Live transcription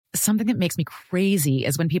something that makes me crazy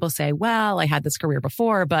is when people say, well, I had this career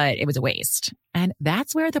before, but it was a waste. And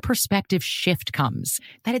that's where the perspective shift comes,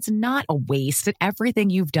 that it's not a waste, that everything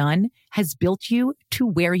you've done has built you to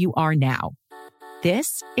where you are now.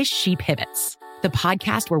 This is She Pivots, the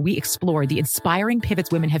podcast where we explore the inspiring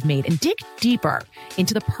pivots women have made and dig deeper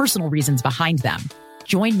into the personal reasons behind them.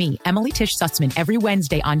 Join me, Emily Tish Sussman, every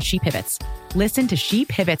Wednesday on She Pivots. Listen to She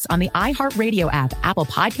Pivots on the iHeartRadio app, Apple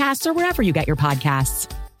Podcasts, or wherever you get your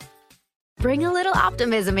podcasts. Bring a little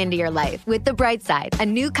optimism into your life with The Bright Side, a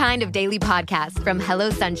new kind of daily podcast from Hello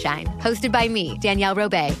Sunshine, hosted by me, Danielle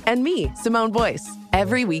Robay. And me, Simone Boyce.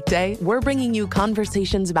 Every weekday, we're bringing you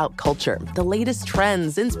conversations about culture, the latest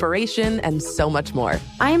trends, inspiration, and so much more.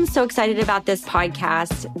 I am so excited about this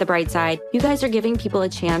podcast, The Bright Side. You guys are giving people a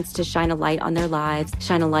chance to shine a light on their lives,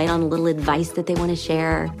 shine a light on a little advice that they want to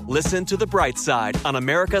share. Listen to The Bright Side on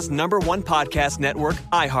America's #1 podcast network,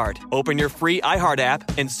 iHeart. Open your free iHeart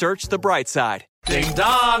app and search The Bright Side. Ding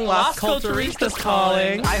dong, Las Culturistas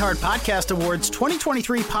calling. iHeart Podcast Awards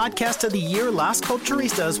 2023 Podcast of the Year, Las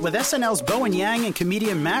Culturistas, with SNL's Bowen Yang and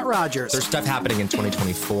comedian Matt Rogers. There's stuff happening in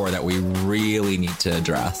 2024 that we really need to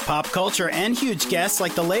address. Pop culture and huge guests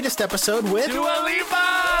like the latest episode with Dua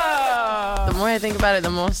Lipa! The more I think about it, the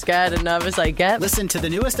more scared and nervous I get. Listen to the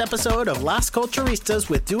newest episode of Las Culturistas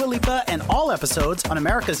with Dua Lipa and all episodes on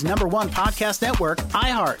America's #1 podcast network,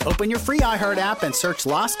 iHeart. Open your free iHeart app and search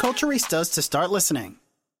Las Culturistas to start listening.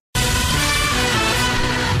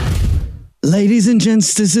 Ladies and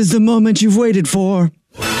gents, this is the moment you've waited for.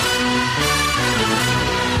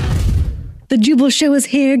 The Jubal Show is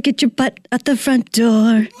here. Get your butt at the front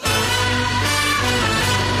door.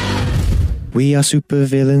 We are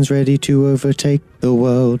supervillains ready to overtake the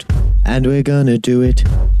world, and we're gonna do it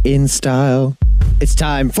in style. It's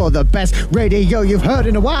time for the best radio you've heard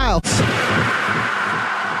in a while.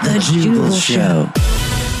 The Jubal Show.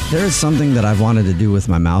 There is something that I've wanted to do with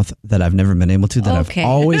my mouth that I've never been able to, that I've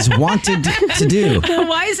always wanted to do.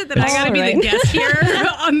 Why is it that I got to be the guest here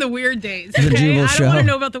on the weird days? Okay? The Jubal Show. I don't want to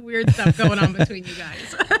know about the weird stuff going on between you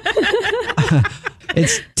guys.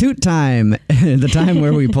 It's Toot Time, the time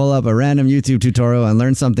where we pull up a random YouTube tutorial and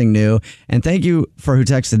learn something new. And thank you for who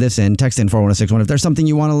texted this in. Text in 41061. If there's something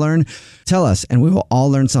you want to learn, tell us, and we will all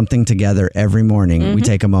learn something together every morning. Mm-hmm. We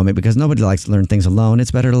take a moment because nobody likes to learn things alone.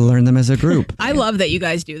 It's better to learn them as a group. I love that you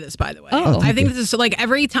guys do this, by the way. Oh, I think this is so, like,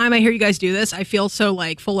 every time I hear you guys do this, I feel so,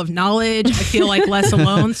 like, full of knowledge. I feel like less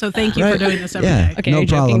alone. So thank you for doing this every day. Okay, no are you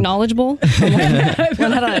problem. joking? Knowledgeable?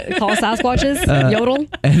 Learn how to call Sasquatches? Yodel?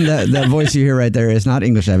 And that voice you hear right there is not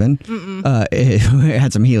English, Evan. It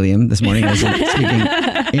had some helium this morning. I was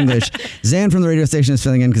speaking English. Zan from the radio station is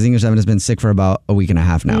filling in because English Evan has been sick for about a week and a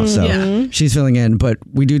half now. So she's filling in, but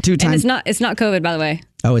we do 2 times. And it's not COVID, by the way.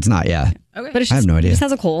 Oh, it's not, yeah. Okay. But it's I have just, no idea. He just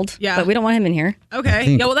has a cold. Yeah. But we don't want him in here.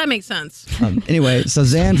 Okay. Yeah, well, that makes sense. Anyway, so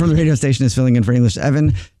Zan from the radio station is filling in for English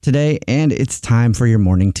Evan today, and it's time for your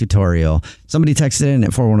morning tutorial. Somebody texted in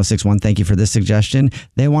at 41061. Thank you for this suggestion.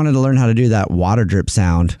 They wanted to learn how to do that water drip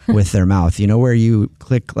sound with their mouth. You know where you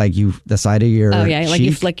click like the side of your Oh, yeah, cheek? like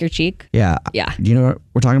you flick your cheek. Yeah. Yeah. Do you know what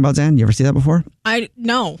we're talking about, Zan? You ever see that before?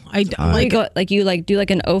 No, I don't. You do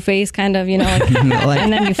like an O face kind of, and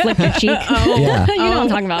then you flick your cheek. Yeah. You know what I'm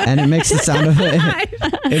talking about. And it makes the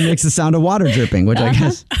sound of water dripping, which I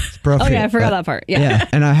guess is appropriate. Oh yeah, I forgot that part. Yeah.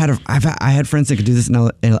 And I had friends that could do this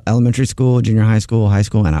in elementary school, junior high school,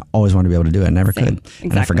 and I always wanted to be able to do it. I never could. Exactly.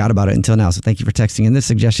 And I forgot about it until now. So thank you for texting in this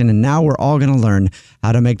suggestion. And now we're all going to learn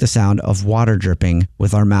how to make the sound of water dripping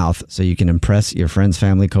with our mouth so you can impress your friends,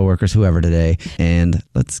 family, coworkers, whoever today. And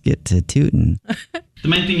let's get to tootin'. The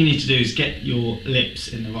main thing you need to do is get your lips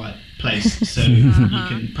in the right place. So you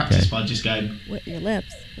can practice by just going... With your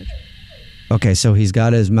lips. Okay, so he's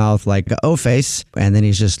got his mouth like an O face, and then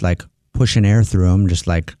he's just like pushing air through him, just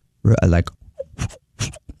like I'm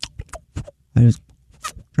just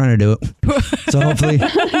trying to do it. So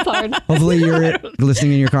hopefully you're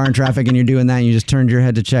listening in your car in traffic and you're doing that, and you just turned your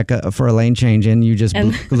head to check for a lane change, and you just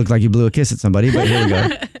look like you blew a kiss at somebody, but here we go.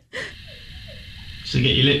 So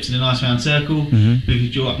get your lips in a nice round circle, move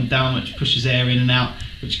your jaw up and down, which pushes air in and out,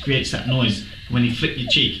 which creates that noise. When you flick your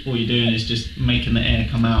cheek, all you're doing is just making the air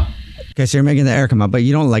come out. Okay, so you're making the air come out, but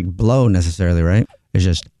you don't like blow necessarily, right? It's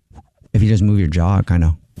just, if you just move your jaw, kind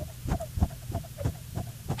of.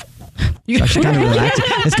 It's actually kind of relaxing.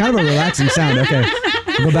 It's kind of a relaxing sound, okay.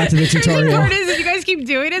 Go back to the tutorial. The part is you guys keep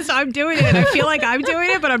doing it, so I'm doing it. I feel like I'm doing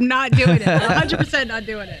it, but I'm not doing it. I'm 100% not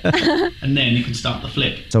doing it. And then you can start the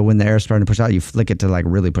flick. So when the air's starting to push out, you flick it to like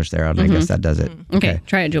really push the air out. And I guess that does it. Okay,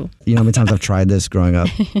 try it, Jewel. You know how many times I've tried this growing up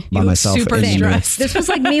by myself? Super in the mirror? stressed. This was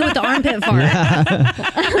like me with the armpit fart. Yeah.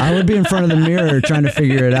 I would be in front of the mirror trying to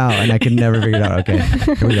figure it out, and I could never figure it out. Okay,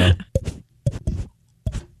 here we go.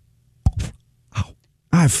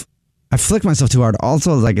 I flicked myself too hard.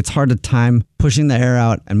 Also, like it's hard to time pushing the air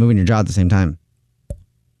out and moving your jaw at the same time.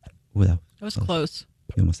 Ooh, that was close.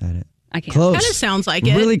 You almost had it. I can't. Close. Kind of sounds like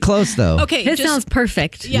it. Really close though. Okay, this sounds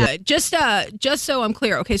perfect. Yeah, just so I'm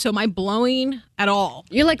clear. Okay, so am I blowing at all?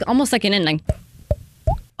 You're like almost like an ending.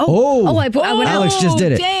 Oh, I went Alex just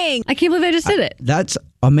did it. Dang. I can't believe I just did it. That's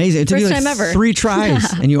amazing. It took you First like time ever. 3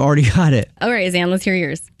 tries and you already got it. All right, Zan, let's hear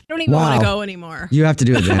yours. I don't even want to go anymore. You have to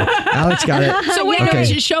do it then. Alex got it. So wait,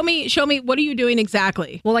 Okay. no, show me. What are you doing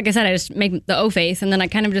exactly? Well, like I said, I just make the O face and then I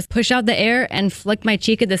kind of just push out the air and flick my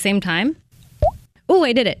cheek at the same time. Oh,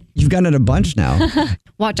 I did it. You've gotten it a bunch now.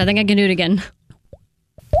 Watch, I think I can do it again.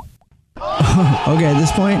 Okay, at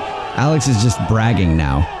this point, Alex is just bragging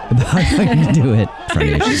now about how you do it.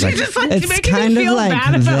 She's like, it's kind of like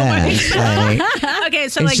that. Okay,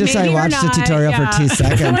 so it's like just maybe I watched the tutorial for 2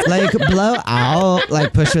 seconds. Like blow out,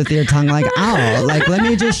 like push with your tongue, like out. Like let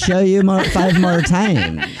me just show you 5 more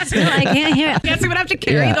times. I can't hear it. I guess we would have to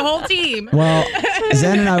carry Yeah. the whole team. Well,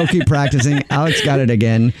 Zen and I will keep practicing. Alex got it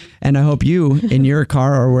again. And I hope you, in your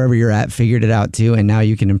car or wherever you're at, figured it out too. And now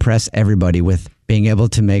you can impress everybody with being able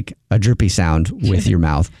to make a drippy sound with your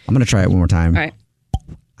mouth. I'm going to try it one more time. All right.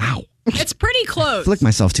 Ow. It's pretty close. Flick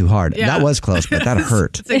myself too hard. Yeah. That was close, but that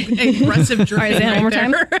hurt. It's an aggressive dripping. All right, Zan, one more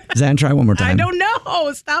time. Zan, try one more time. I don't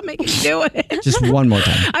know. Stop making me do it. Just one more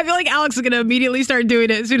time. I feel like Alex is going to immediately start doing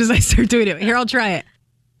it as soon as I start doing it. Here, I'll try it.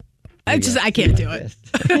 I can't do it.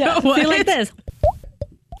 Yeah, feel like this.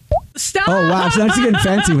 Stop. Oh, wow. So now she's getting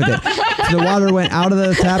fancy with it. The water went out of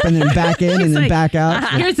the tap and then back in and then back out.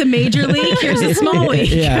 Here's a major leak. Here's a small leak.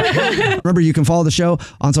 Yeah. Remember, you can follow the show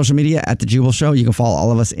on social media at The Jubal Show. You can follow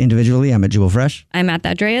all of us individually. I'm at Jubal Fresh. I'm at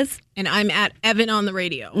that Dreas. And I'm at Evan on the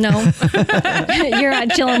radio. No. You're at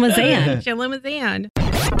Chillin' with Zan. Chillin' with Zan.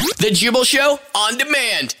 The Jubal Show on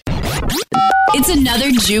demand. It's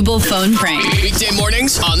another Jubal phone prank. Weekday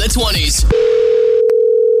mornings on the 20s.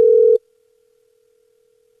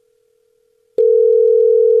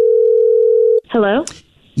 Hello?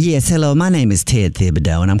 Yes, hello. My name is Ted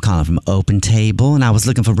Thibodeau, and I'm calling from Open Table, and I was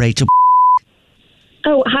looking for Rachel.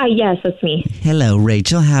 Oh, hi. Yes, that's me. Hello,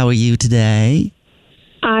 Rachel. How are you today?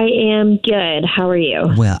 I am good. How are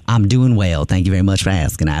you? Well, I'm doing well. Thank you very much for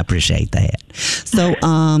asking. I appreciate that. So,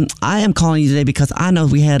 I am calling you today because I know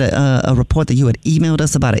we had a report that you had emailed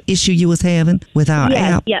us about an issue you was having with our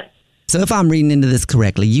app. Yes. So if I'm reading into this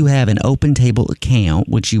correctly, you have an Open Table account,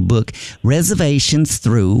 which you book reservations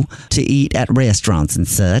through to eat at restaurants and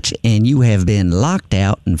such, and you have been locked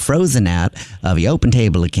out and frozen out of your Open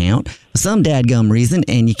Table account for some dadgum reason,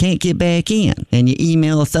 and you can't get back in, and your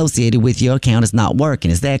email associated with your account is not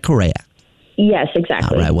working. Is that correct? Yes,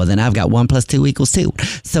 exactly. All right, well then I've got 1 + 2 = 2.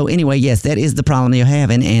 So anyway, yes, that is the problem you're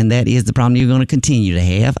having, and that is the problem you're going to continue to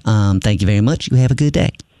have. Thank you very much. You have a good day.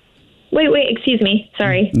 Wait, excuse me.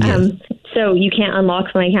 Sorry. Yes. So you can't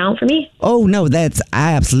unlock my account for me? Oh, no,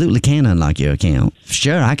 I absolutely can unlock your account.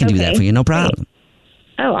 Sure, I can do that for you, no problem.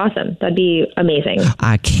 Great. Oh, awesome. That'd be amazing.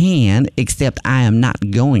 I can, except I am not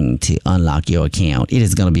going to unlock your account. It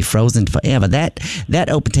is going to be frozen forever. That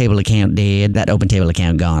Open Table account dead, that Open Table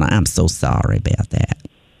account gone. I'm so sorry about that.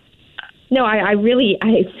 No, I really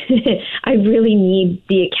I really need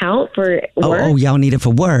the account for work. Oh, y'all need it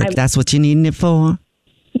for work. That's what you're needing it for?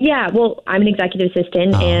 Yeah, well, I'm an executive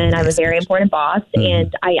assistant, and I'm a very important boss,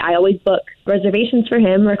 and I always book reservations for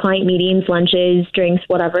him or client meetings, lunches, drinks,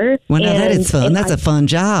 whatever. Well, now that is fun. That's a fun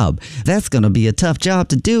job. That's going to be a tough job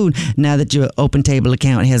to do now that your Open Table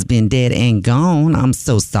account has been dead and gone. I'm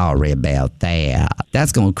so sorry about that.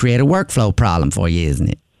 That's going to create a workflow problem for you, isn't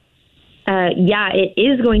it? Yeah, it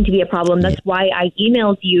is going to be a problem. That's why I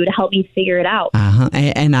emailed you to help me figure it out. Uh-huh.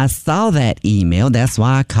 And I saw that email. That's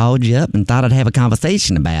why I called you up and thought I'd have a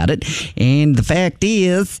conversation about it. And the fact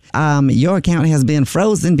is, your account has been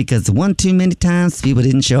frozen because one too many times people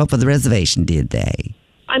didn't show up for the reservation, did they?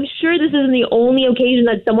 I'm sure this isn't the only occasion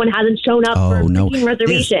that someone hasn't shown up for a freaking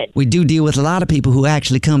reservation. We do deal with a lot of people who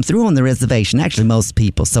actually come through on the reservation, actually most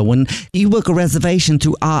people. So when you book a reservation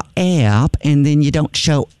through our app and then you don't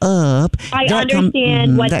show up, I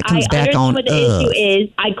understand what the issue is.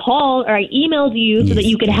 I called or I emailed you so that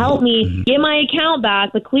you could help me get my account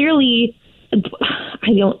back, but clearly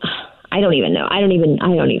I don't even know. I don't even know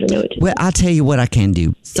what to do. Well, I'll tell you what I can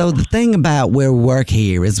do. So the thing about where we work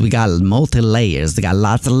here is we got multi-layers. We got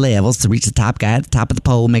lots of levels to reach the top guy at the top of the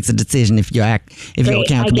pole makes a decision if your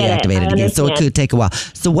account can be activated again. So it could take a while.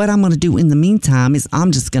 So what I'm going to do in the meantime is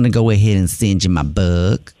I'm just going to go ahead and send you my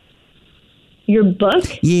book. Your book?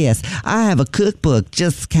 Yes, I have a cookbook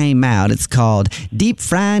just came out. It's called Deep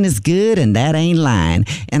Frying is Good and That Ain't Lying.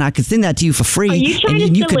 And I could send that to you for free. Are you trying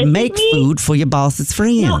and to you could make food for your boss's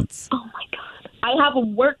friends. No. Oh my God. I have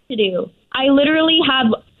work to do. I literally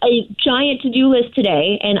have a giant to-do list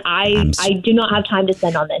today, and I do not have time to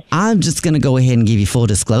spend on this. I'm just going to go ahead and give you full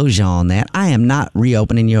disclosure on that. I am not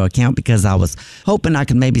reopening your account because I was hoping I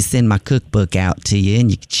could maybe send my cookbook out to you and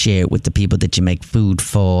you could share it with the people that you make food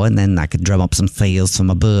for, and then I could drum up some sales for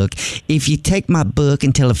my book. If you take my book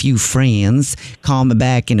and tell a few friends, call me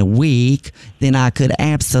back in a week, then I could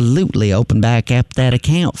absolutely open back up that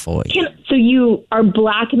account for you. So you are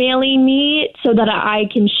blackmailing me so that I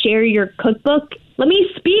can share your cookbook? Let me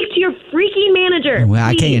speak to your freaking manager. Well,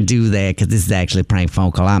 please. I can't do that because this is actually a prank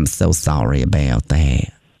phone call. I'm so sorry about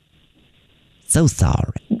that. So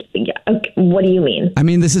sorry. Yeah, okay. What do you mean? I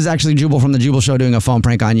mean, this is actually Jubal from the Jubal Show doing a phone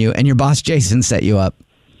prank on you, and your boss, Jason, set you up.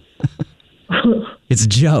 It's a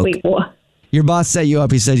joke. Wait, what? Your boss set you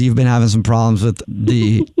up. He said you've been having some problems with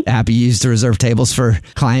the app you use to reserve tables for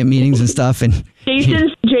client meetings and stuff. And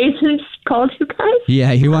Jason's called you guys?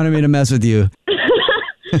 Yeah, he wanted me to mess with you.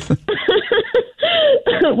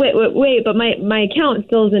 Wait, but my account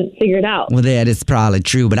still isn't figured out. Well, that is probably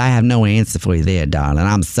true, but I have no answer for you there, darling.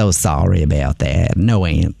 I'm so sorry about that. No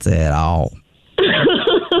answer at all.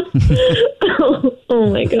 Oh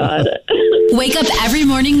my God. Wake up every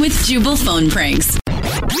morning with Jubal phone pranks.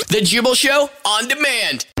 The Jubal Show on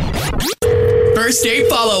demand. First date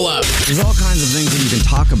follow-up. There's all kinds of things that you can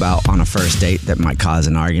talk about on a first date that might cause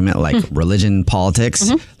an argument, like religion, politics.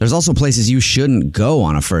 Mm-hmm. There's also places you shouldn't go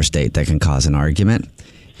on a first date that can cause an argument.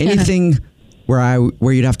 Anything where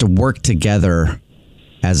you'd have to work together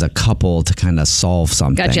as a couple to kind of solve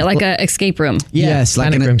something. Gotcha, like an escape room. Yes,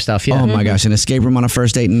 like panic room stuff. Yeah. Oh my gosh, an escape room on a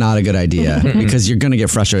first date, not a good idea because you're going to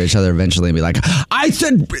get frustrated with each other eventually and be like, I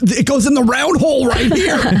said it goes in the round hole right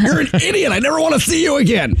here. You're an idiot. I never want to see you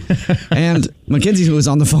again. And Mackenzie, who was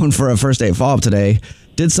on the phone for a first date follow-up today,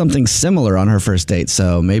 did something similar on her first date.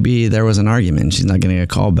 So maybe there was an argument. She's not getting a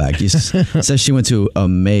call back. Says she went to a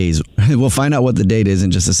maze. We'll find out what the date is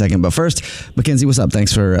in just a second. But first, Mackenzie, what's up?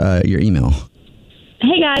 Thanks for your email.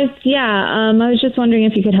 Hey guys, I was just wondering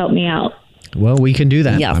if you could help me out. Well, we can do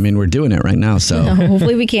that. Yeah. I mean, we're doing it right now, so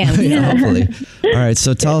hopefully we can. Yeah, hopefully. All right,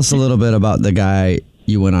 so tell us a little bit about the guy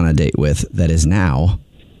you went on a date with that is now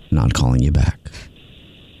not calling you back.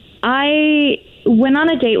 I went on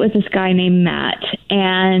a date with this guy named Matt,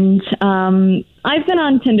 and I've been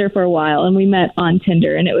on Tinder for a while, and we met on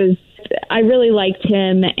Tinder, and I really liked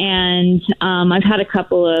him, and I've had a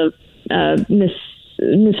couple of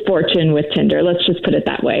misfortune with Tinder. Let's just put it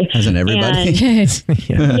that way. Hasn't everybody?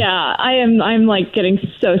 Yeah, I'm like getting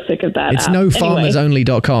so sick of that. It's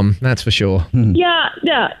nofarmersonly.com, that's for sure. Yeah.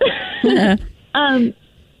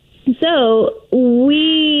 So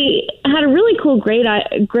we had a really cool, great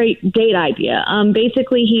date idea.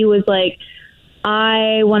 Basically, he was like,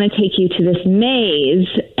 I want to take you to this maze.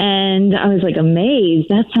 And I was like, a maze?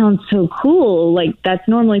 That sounds so cool. Like, that's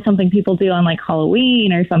normally something people do on like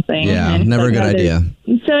Halloween or something. Yeah, and never a good idea.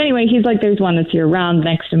 So anyway, he's like, there's one that's year round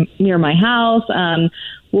near my house.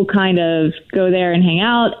 We'll kind of go there and hang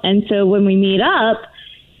out. And so when we meet up,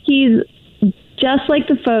 he's just like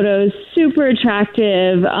the photos, super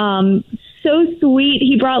attractive, so sweet.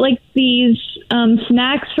 He brought like these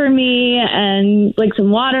snacks for me and like some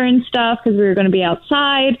water and stuff because we were going to be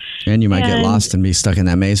outside. And you might get lost and be stuck in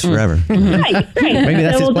that maze forever. Right. Maybe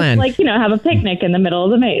that's so his plan. Just have a picnic in the middle of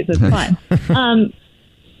the maze. It's fun.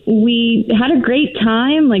 We had a great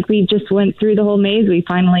time. Like we just went through the whole maze. We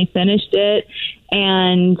finally finished it.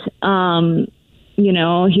 And,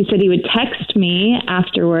 he said he would text me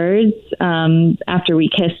afterwards, after we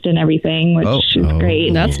kissed and everything, which was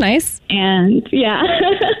great. That's nice. And yeah.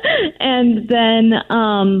 and then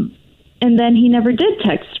he never did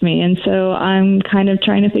text me. And so I'm kind of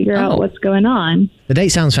trying to figure out what's going on. The date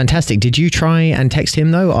sounds fantastic. Did you try and text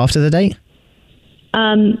him though after the date?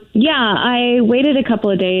 Yeah, I waited a couple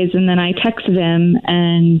of days and then I texted him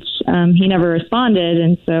and he never responded.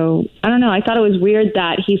 And so, I don't know, I thought it was weird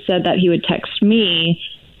that he said that he would text me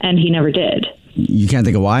and he never did. You can't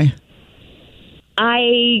think of why?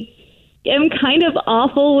 I am kind of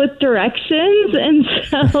awful with directions. And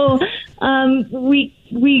so we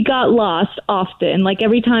we got lost often. Like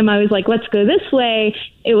every time I was like, let's go this way,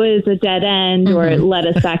 it was a dead end or it led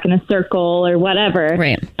us back in a circle or whatever.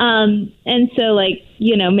 Right. And so like,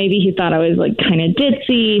 you know, maybe he thought I was like kind of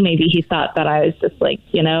ditzy. Maybe he thought that I was just like,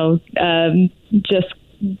 you know, just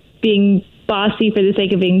being bossy for the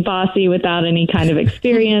sake of being bossy without any kind of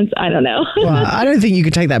experience. I don't know. Well, I don't think you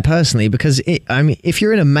could take that personally because if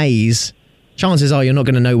you're in a maze, chances are you're not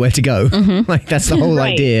going to know where to go. Like that's the whole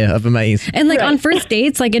idea of a maze. And like on first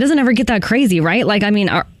dates, like it doesn't ever get that crazy, right? Like, I mean,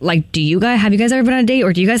 have you guys ever been on a date,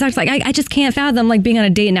 or do you guys act like I just can't fathom like being on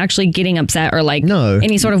a date and actually getting upset or like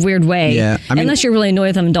any sort of weird way? Yeah, I mean, unless you're really annoyed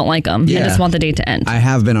with them and don't like them and just want the date to end. I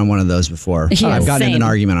have been on one of those before. Yeah, I've gotten in same. an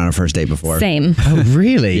argument on a first date before. Same. Oh,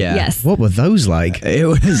 really? Yeah. Yes. What were those like? It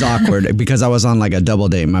was awkward because I was on like a double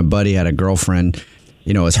date. My buddy had a girlfriend,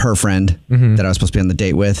 you know, it was her friend that I was supposed to be on the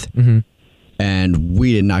date with. And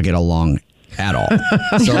we did not get along at all.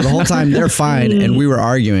 So the whole time they're fine and we were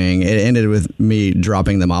arguing. It ended with me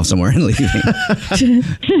dropping them off somewhere and leaving.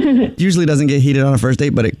 Usually doesn't get heated on a first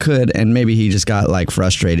date, but it could. And maybe he just got like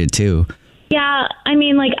frustrated too. Yeah, I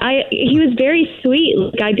mean, like he was very sweet.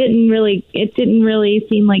 Like it didn't really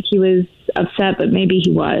seem like he was upset, but maybe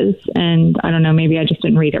he was. And I don't know, maybe I just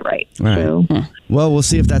didn't read it right. All right. So. Well, we'll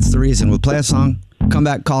see if that's the reason. We'll play a song, come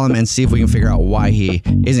back, call him, and see if we can figure out why he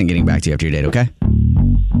isn't getting back to you after your date, okay?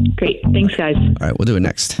 Great. Thanks, guys. All right, we'll do it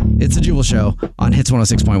next. It's the Jubal Show on Hits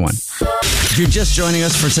 106.1. If you're just joining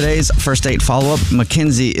us for today's first date follow-up,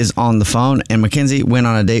 Mackenzie is on the phone, and Mackenzie went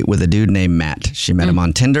on a date with a dude named Matt. She met him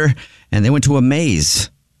on Tinder, and they went to a maze.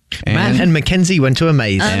 Matt and Mackenzie went to a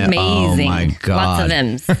maze. Amazing. Oh, my God. Lots of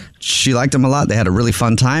them. She liked him a lot. They had a really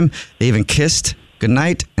fun time. They even kissed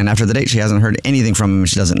goodnight. And after the date, she hasn't heard anything from him.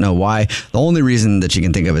 She doesn't know why. The only reason that she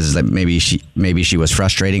can think of is that maybe she was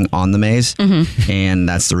frustrating on the maze. And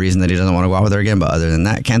that's the reason that he doesn't want to go out with her again. But other than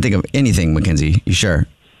that, can't think of anything, Mackenzie. You sure?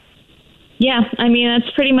 Yeah, I mean,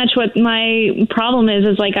 that's pretty much what my problem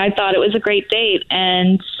is like I thought it was a great date,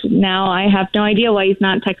 and now I have no idea why he's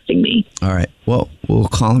not texting me. All right. Well, we'll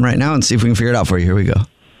call him right now and see if we can figure it out for you. Here we go.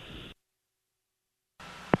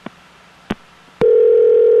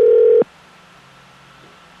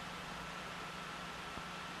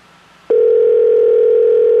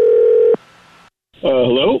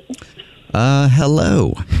 Hello?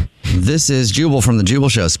 Hello. This is Jubal from the Jubal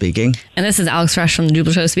Show speaking. And this is Alex Fresh from the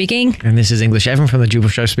Jubal Show speaking. And this is English Evan from the Jubal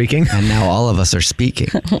Show speaking. And now all of us are speaking.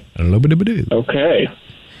 Okay.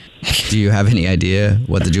 Do you have any idea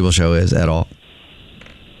what the Jubal Show is at all?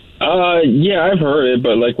 Yeah, I've heard it,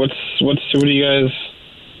 but like, what are you guys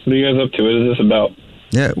up to? What is this about?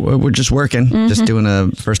 Yeah, we're just working, just doing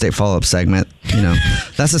a first date follow-up segment. You know,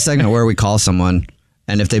 that's a segment where we call someone,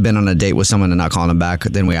 and if they've been on a date with someone and not calling them back,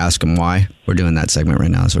 then we ask them why. We're doing that segment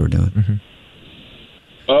right now. That's what we're doing.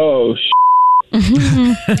 Oh,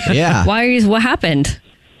 yeah. What happened?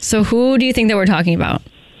 So who do you think that we're talking about?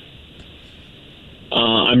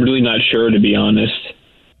 I'm really not sure, to be honest.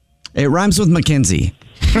 It rhymes with Mackenzie.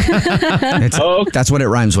 That's what it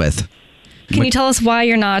rhymes with. Can you tell us why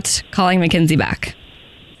you're not calling Mackenzie back?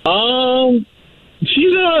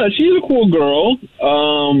 She's a cool girl.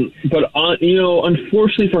 But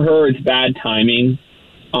unfortunately for her, it's bad timing.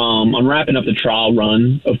 I'm wrapping up the trial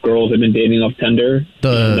run of girls I've been dating off Tinder.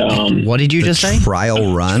 What did you just say?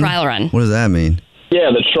 Trial run? Trial run. What does that mean?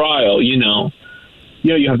 Yeah, the trial, you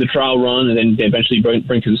have the trial run and then they eventually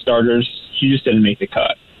bring to the starters. She just didn't make the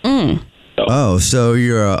cut. So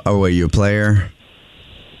you're a player?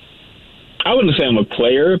 I wouldn't say I'm a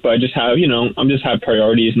player, but I just have, have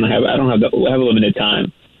priorities and I have a limited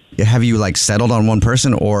time. Have you like settled on one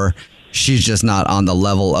person, or she's just not on the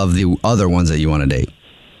level of the other ones that you want to date?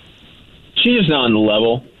 She's just not on the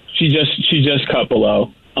level. She just cut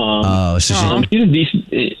below. She's a decent.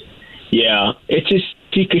 Yeah, it's just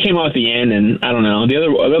she came out at the end, and I don't know. The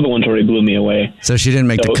other ones already blew me away. So she didn't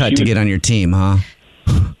make the cut to get on your team, huh?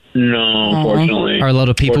 No, unfortunately. Are a lot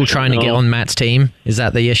of people trying to get on Matt's team? Is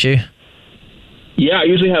that the issue? Yeah, I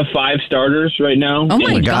usually have 5 starters right now. Oh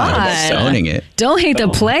my God. Owning it. Don't hate the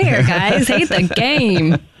player, guys. Hate the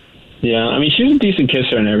game. Yeah, I mean, she's a decent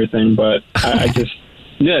kisser and everything, but I just...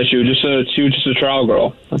 Yeah, she was just a trial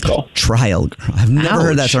girl. That's all. Trial girl. I've never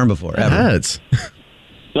heard that term before. Ever. Hurts.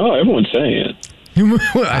 No, everyone's saying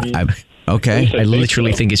it. Okay. I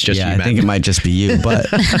literally think it's just you, I man. think it might just be you, but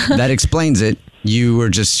that explains it.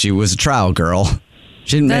 She was a trial girl.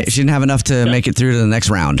 She didn't have enough to make it through to the next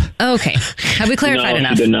round. Okay. Have we clarified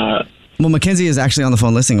enough? She did not. Well, Mackenzie is actually on the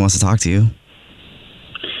phone listening and wants to talk to you.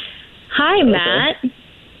 Hi, Matt.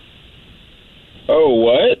 Oh,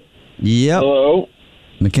 what? Yep. Hello?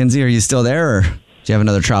 Mackenzie, are you still there, or do you have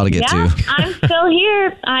another trial to get to? I'm still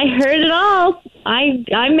here. I heard it all.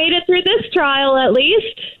 I made it through this trial at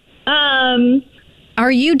least.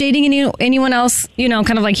 Are you dating anyone else,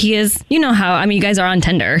 kind of like he is? You know how, you guys are on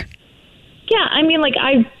Tinder. Yeah, like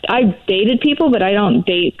I've dated people, but I don't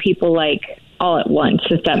date people like all at once,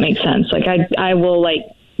 if that makes sense. Like I will like,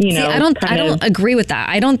 See, I don't agree with that.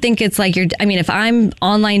 I don't think it's like if I'm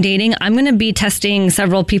online dating, I'm going to be testing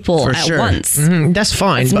several people at once. Mm-hmm, that's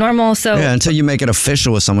fine. It's normal. So yeah, until you make it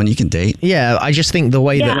official with someone, you can date. Yeah, I just think the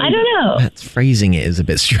way that I don't know. That's phrasing it is a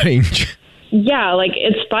bit strange. Yeah, like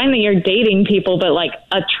it's fine that you're dating people, but like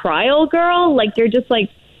a trial girl, like you're just like,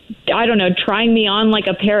 I don't know, trying me on like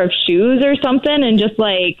a pair of shoes or something and just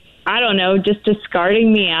like, I don't know, just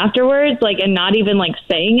discarding me afterwards, like, and not even like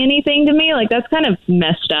saying anything to me. Like that's kind of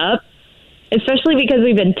messed up, especially because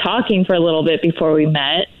we've been talking for a little bit before we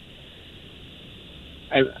met.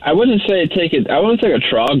 I wouldn't say I wouldn't say a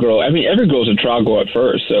trial girl. I mean, every girl's a trial girl at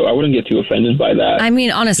first, so I wouldn't get too offended by that.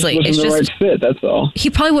 Honestly, it's just the right fit. That's all. He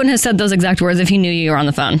probably wouldn't have said those exact words if he knew you were on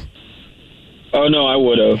the phone. Oh no, I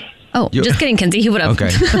would have. Oh, just kidding, Kinsey. He would have.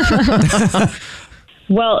 Okay.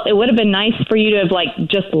 Well, it would have been nice for you to have like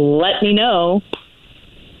just let me know.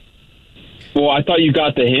 Well, I thought you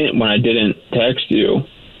got the hint when I didn't text you.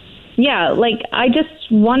 Yeah, like I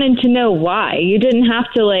just wanted to know why. You didn't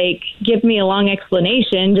have to like give me a long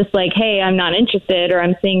explanation. Just like, hey, I'm not interested, or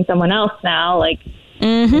I'm seeing someone else now. Like,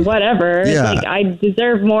 whatever. Yeah. Like I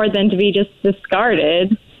deserve more than to be just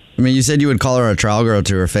discarded. I mean, you said you would call her a trial girl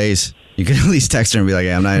to her face. You could at least text her and be like,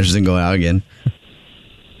 hey, I'm not interested in going out again.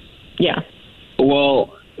 Yeah.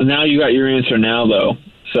 Well, now you got your answer now, though.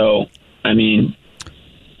 So, I mean,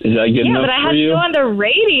 is that good enough but I for had you? to go on the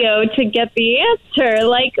radio to get the answer.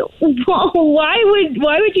 Like, why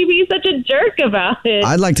would you be such a jerk about it?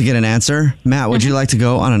 I'd like to get an answer. Matt, would you like to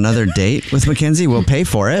go on another date with Mackenzie? We'll pay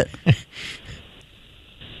for it.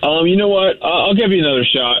 You know what? I'll give you another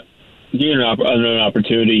shot. Give you another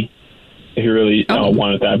opportunity if you really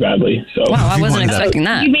want it that badly. So, wow, I wasn't expecting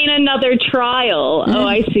that. You mean another trial? Oh,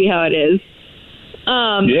 I see how it is.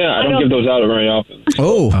 Yeah, I don't give those out very often.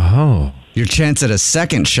 Oh. Your chance at a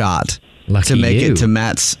second shot to make it to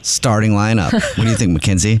Matt's starting lineup. What do you think,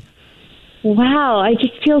 Mackenzie? Wow, I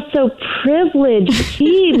just feel so privileged.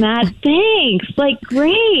 Gee, Matt, thanks. Like,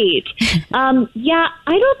 great. Yeah,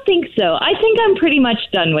 I don't think so. I think I'm pretty much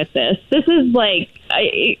done with this. This is like,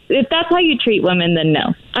 if that's how you treat women, then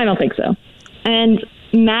no, I don't think so. And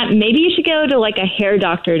Matt, maybe you should go to like a hair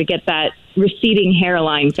doctor to get that receding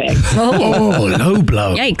hairline fixed. Oh, low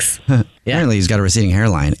blow. Yikes. Apparently he's got a receding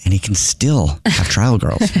hairline and he can still have trial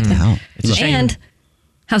girls. What the hell? It's a shame. And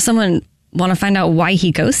have someone want to find out why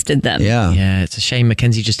he ghosted them. Yeah, it's a shame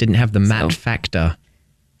Mackenzie just didn't have the Matt factor.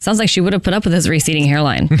 Sounds like she would have put up with his receding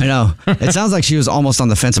hairline. I know. It sounds like she was almost on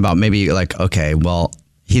the fence about maybe like, okay, well,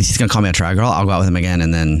 he's going to call me a trial girl. I'll go out with him again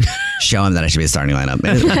and then show him that I should be a starting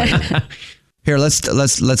lineup. Here, let's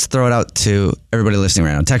throw it out to everybody listening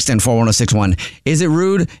right now. Text in 41061. Is it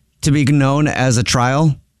rude to be known as a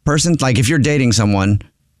trial person? Like if you're dating someone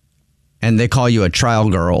and they call you a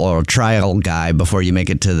trial girl or a trial guy before you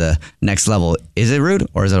make it to the next level, is it rude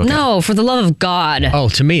or is it okay? No, for the love of God. Oh,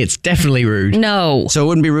 to me, it's definitely rude. No. So it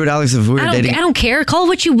wouldn't be rude, Alex, if we were dating? I don't care. Call it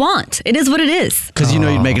what you want. It is what it is. Because you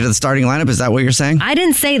know you'd make it to the starting lineup? Is that what you're saying? I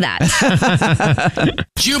didn't say that.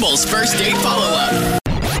 Jubal's first date follow-up.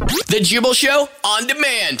 The Jubal Show on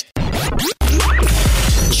demand.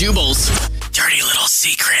 Jubal's dirty little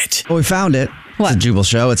secret. Well, we found it. It's a Jubal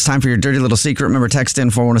Show. It's time for your dirty little secret. Remember, text in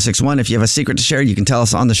 41061. If you have a secret to share, you can tell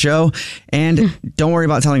us on the show. And don't worry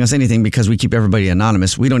about telling us anything because we keep everybody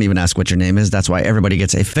anonymous. We don't even ask what your name is. That's why everybody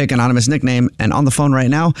gets a fake anonymous nickname. And on the phone right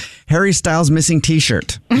now, Harry Styles' missing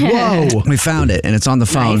t-shirt. Whoa. We found it and it's on the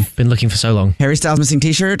phone. Nice. Been looking for so long. Harry Styles' missing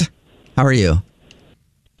t-shirt. How are you?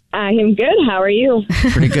 I am good. How are you?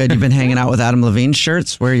 Pretty good. You've been hanging out with Adam Levine's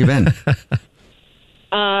shirts. Where have you been?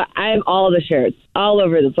 I have all the shirts all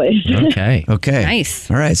over the place. Okay.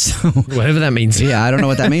 Nice. All right. So whatever that means. Yeah, I don't know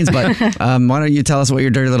what that means, but why don't you tell us what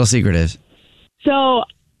your dirty little secret is? So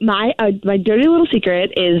my dirty little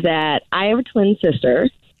secret is that I have a twin sister.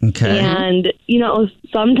 Okay. And,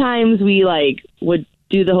 sometimes we would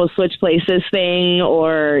do the whole switch places thing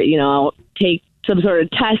or, take some sort of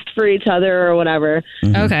test for each other or whatever.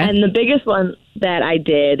 Mm-hmm. Okay. And the biggest one that I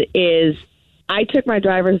did is I took my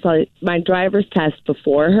driver's test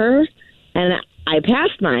before her, and I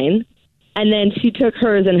passed mine, and then she took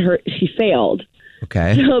hers and she failed.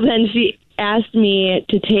 Okay. So then she asked me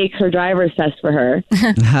to take her driver's test for her,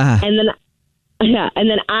 and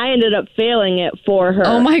then I ended up failing it for her.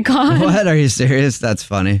 Oh my God! What? Are you serious? That's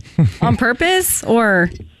funny. On purpose or?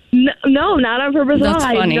 No, not on purpose at all.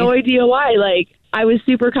 I have no idea why. I was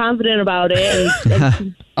super confident about it.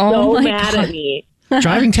 And, so mad at me.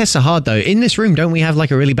 Driving tests are hard though. In this room, don't we have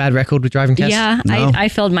like a really bad record with driving tests? Yeah, No. I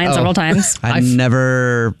failed mine several times.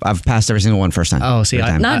 I've passed every single one first time. Oh, see,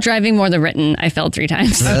 Not driving more than written. I failed 3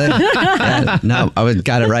 times. Really? Yeah, no,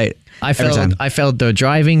 got it right. I failed the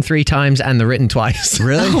driving 3 times and the written twice.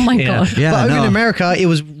 Really? Oh my God. Yeah, but over in America, it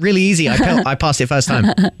was really easy. I passed it first time.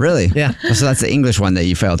 Really? Yeah. So that's the English one that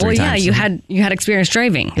you failed 3 times. Yeah, you had experience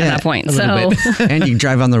driving at that point. A So little bit. And you can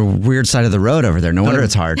drive on the weird side of the road over there. No wonder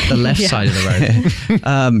it's hard. The left side of the road.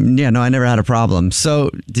 Yeah, no, I never had a problem. So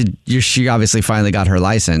she obviously finally got her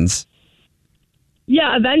license.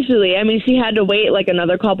 Yeah, eventually. I mean, she had to wait like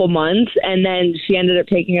another couple months, and then she ended up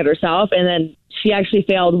taking it herself, and then she actually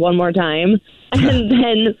failed one more time. And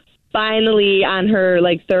then finally, on her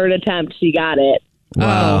like 3rd attempt, she got it.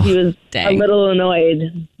 Wow. He was a little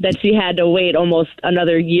annoyed that she had to wait almost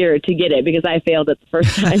another year to get it because I failed it the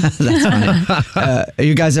first time. That's funny.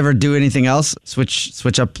 You guys ever do anything else?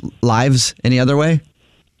 Switch up lives any other way?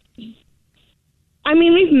 I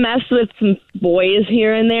mean, we've messed with some boys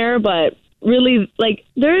here and there, but really, like,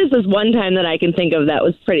 there is this one time that I can think of that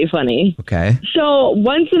was pretty funny. Okay. So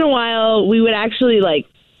once in a while, we would actually like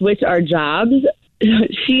switch our jobs.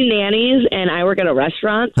 She nannies and I work at a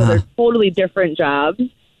restaurant, so they're totally different jobs.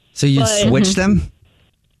 So you switch them?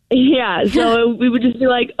 Yeah, so we would just be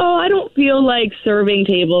like, oh, I don't feel like serving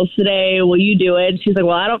tables today. Will you do it? She's like,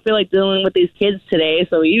 well, I don't feel like dealing with these kids today,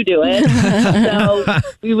 so will you do it? So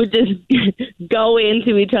we would just go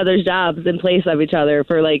into each other's jobs in place of each other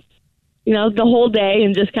for like, you know, the whole day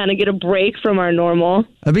and just kind of get a break from our normal.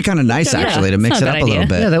 That'd be kind of nice, actually, to mix it up a little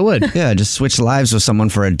bit. Yeah, that would. Yeah, just switch lives with someone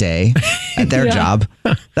for a day at their job.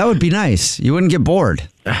 That would be nice. You wouldn't get bored.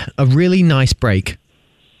 A really nice break.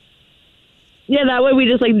 Yeah, that way we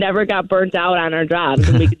just like never got burnt out on our jobs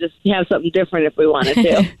and we could just have something different if we wanted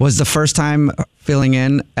to. Was the first time filling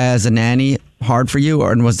in as a nanny hard for you,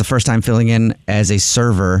 or was the first time filling in as a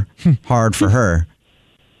server hard for her?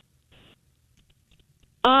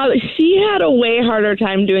 She had a way harder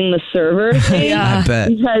time doing the server thing. I bet.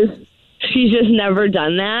 Because she's just never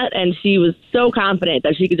done that. And she was so confident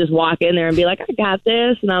that she could just walk in there and be like, I got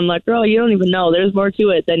this. And I'm like, girl, you don't even know. There's more to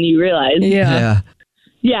it than you realize. Yeah.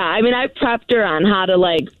 Yeah, I mean, I prepped her on how to,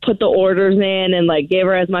 like, put the orders in and, like, gave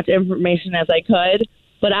her as much information as I could.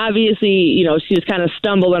 But obviously, you know, she was kind of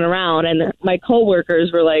stumbling around. And my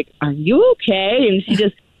coworkers were like, are you okay? And she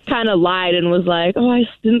just kind of lied and was like, oh, I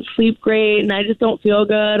didn't sleep great and I just don't feel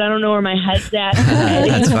good. I don't know where my head's at.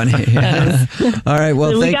 That's funny. All right,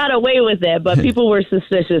 well, so we got away with it, but people were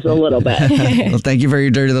suspicious a little bit. Well, thank you for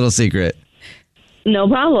your dirty little secret. No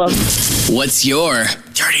problem. What's your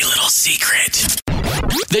dirty little secret?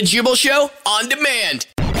 The Jubal Show on demand.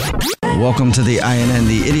 Welcome to the INN,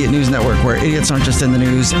 the Idiot News Network, where idiots aren't just in the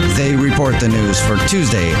news, they report the news. For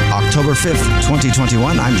Tuesday, October 5th,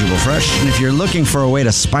 2021, I'm Jubal Fresh. And if you're looking for a way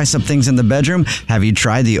to spice up things in the bedroom, have you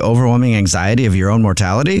tried the overwhelming anxiety of your own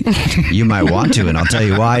mortality? You might want to, and I'll tell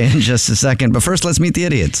you why in just a second. But first, let's meet the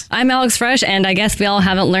idiots. I'm Alex Fresh, and I guess we all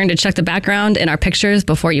haven't learned to check the background in our pictures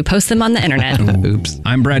before you post them on the internet. Oops.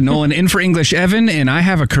 I'm Brad Nolan, in for English Evan, and I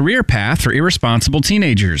have a career path for irresponsible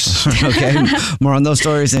teenagers. Okay, more on those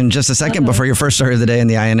stories in just a second. But for your first story of the day in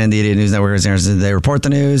the INN, the Idiot News Network, they report the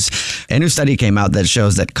news. A new study came out that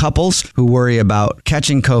shows that couples who worry about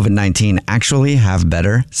catching COVID-19 actually have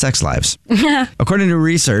better sex lives. According to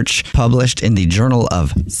research published in the Journal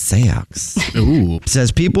of Sex, it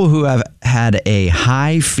says people who have had a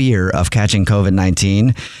high fear of catching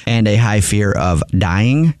COVID-19 and a high fear of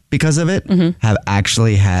dying because of it have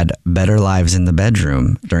actually had better lives in the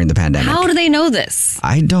bedroom during the pandemic. How do they know this?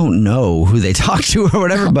 I don't know who they talk to or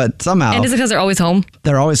whatever, but somehow. And is it because they're always home?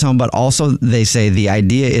 They're always home, but also they say the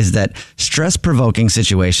idea is that stress-provoking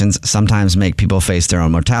situations sometimes make people face their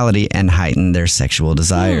own mortality and heighten their sexual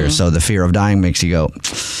desires. So the fear of dying makes you go,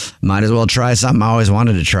 might as well try something I always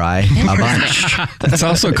wanted to try a bunch. That's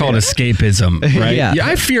also called escapism, right? Yeah.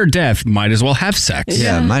 I fear death. Might as well have sex.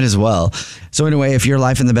 Yeah, might as well. So anyway, if your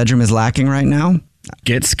life in the bedroom is lacking right now,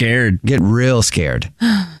 get scared. Get real scared.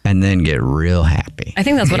 And then get real happy. I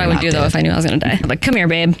think that's what I would do, though, if I knew I was going to die. I'm like, come here,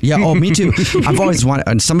 babe. Yeah, oh, me too. I've always wanted,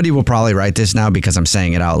 and somebody will probably write this now because I'm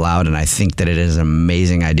saying it out loud, and I think that it is an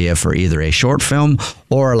amazing idea for either a short film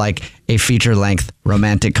or like a feature-length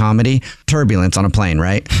romantic comedy. Turbulence on a plane,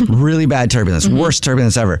 right? Really bad turbulence. Worst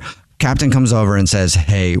turbulence ever. Captain comes over and says,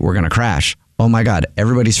 hey, we're going to crash. Oh my God,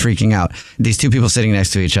 everybody's freaking out. These two people sitting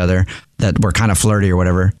next to each other that were kind of flirty or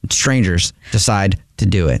whatever, strangers, decide to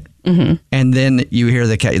do it. And then you hear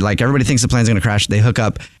like everybody thinks the plane's going to crash. They hook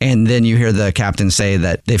up, and then you hear the captain say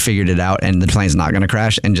that they figured it out and the plane's not going to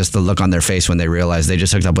crash. And just the look on their face when they realize they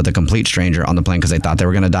just hooked up with a complete stranger on the plane because they thought they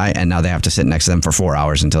were going to die, and now they have to sit next to them for 4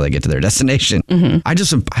 hours until they get to their destination. I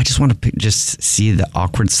just want to just see the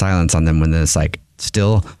awkward silence on them when it's like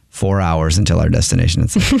still 4 hours until our destination.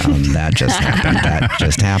 It's like, that just happened. That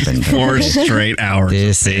just happened. 4 straight hours.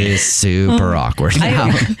 This is super awkward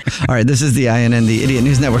now. All right, this is the INN, the Idiot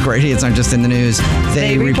News Network, where idiots aren't just in the news.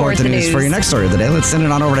 They report the news. For your next story of the day, let's send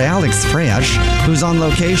it on over to Alex Freyash, who's on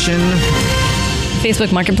location.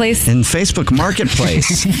 Facebook Marketplace. In Facebook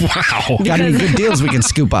Marketplace. Wow. Got any good deals we can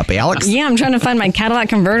scoop up, Alex? Yeah, I'm trying to find my Cadillac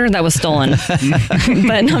converter that was stolen.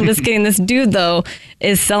 But no, I'm just kidding. This dude, though,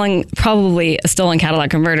 is selling probably a stolen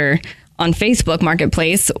Cadillac converter on Facebook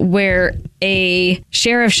Marketplace, where a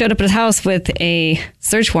sheriff showed up at his house with a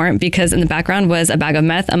search warrant because in the background was a bag of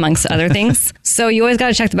meth, amongst other things. So you always got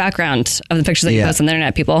to check the background of the pictures that you post on the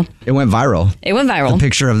internet, people. It went viral. It went viral.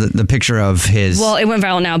 The picture of his... Well, it went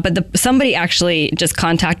viral now, but somebody actually just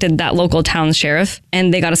contacted that local town's sheriff,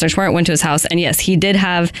 and they got a search warrant, went to his house, and yes, he did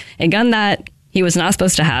have a gun that he was not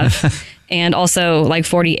supposed to have. And also like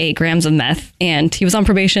 48 grams of meth. And he was on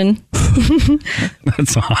probation.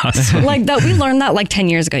 That's awesome. Like that, we learned that like 10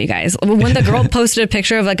 years ago, you guys. When the girl posted a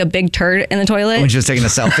picture of like a big turd in the toilet. When she was taking a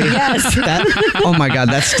selfie? Yes. Oh my God,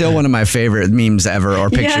 that's still one of my favorite memes ever, or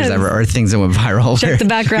pictures ever, or things that went viral. Check the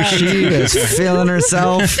background. She was feeling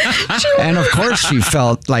herself. And of course she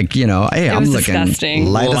felt like, hey, I'm looking disgusting.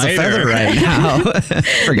 light as a feather right now.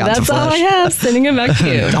 Forgot to flush. That's all I have. Sending it back to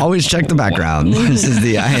you. Always check the background. This is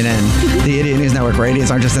the INN, the Idiot News Network, where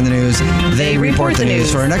idiots aren't just in the news. They report the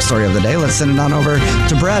news. For our next story of the day, let's send it on over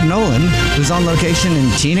to Brad Nolan, who's on location in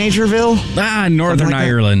Teenagerville. Northern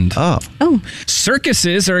Ireland. Oh.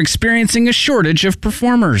 Circuses are experiencing a shortage of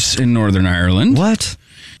performers in Northern Ireland. What?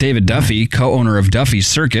 David Duffy, co-owner of Duffy's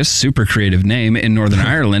Circus, super creative name, in Northern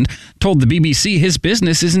Ireland, told the BBC his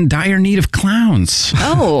business is in dire need of clowns.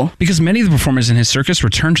 Oh. Because many of the performers in his circus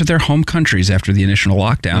returned to their home countries after the initial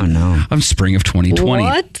lockdown of spring of 2020.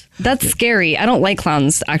 What? That's scary. I don't like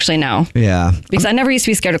clowns actually now. Yeah. Because I never used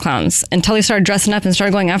to be scared of clowns until they started dressing up and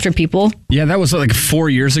started going after people. Yeah, that was like 4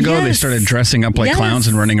 years ago. Yes. They started dressing up like clowns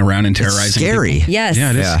and running around and terrorizing It's scary. people. Yes.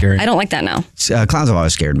 Yeah, it is scary. I don't like that now. Clowns have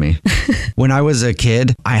always scared me. When I was a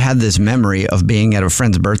kid, I had this memory of being at a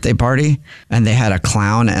friend's birthday party, and they had a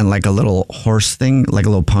clown and like a little horse thing, like a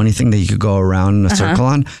little pony thing that you could go around in a circle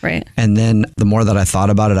on. Right. And then the more that I thought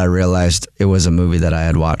about it, I realized it was a movie that I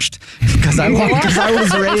had watched. Because I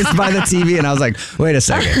was raised by the TV, and I was like, wait a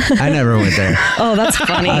second, I never went there. Oh, that's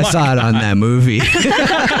funny. I saw it on that movie.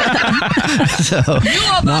 So,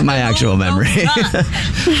 not my actual memory.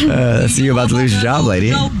 So you're about to lose your job,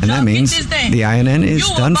 lady. And that means the INN is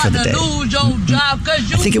done for the day.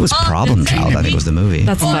 I think it was Problem Child, I think was the movie.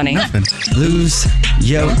 That's funny. Lose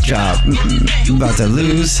your job. I'm about to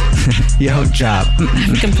lose your job.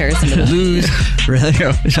 Comparison to lose. Really?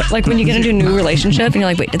 Like when you get into a new relationship and you're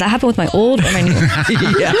like, wait, did that happen with my old or my new?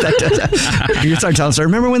 Yeah, that does. You start telling us,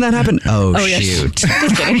 remember when that happened? Oh shoot.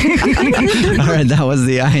 Just kidding. All right, that was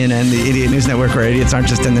the INN, the Idiot News Network, where idiots aren't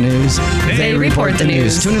just in the news. They report the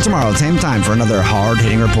news. Tune in tomorrow, same time, for another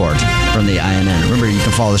hard-hitting report from the INN. Remember, you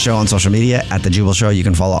can follow the show on social media at The Jubal Show. You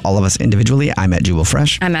can follow all of us individually. I'm at Jubal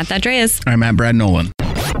Fresh. I'm at That Dreas. I'm at Brad Nolan.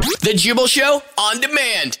 The Jubal Show on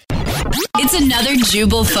demand. It's another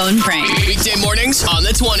Jubal phone prank. Weekday mornings on the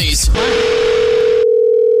 20s.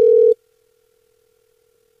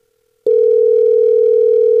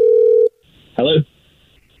 Hello?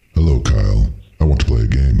 Hello, Kyle. I want to play a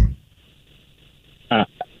game.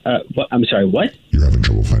 What? I'm sorry, what? You're having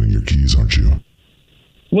trouble finding your keys, aren't you?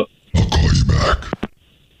 What? I'll call you back.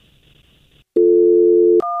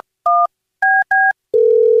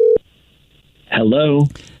 Hello?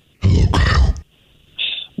 Hello, Kyle.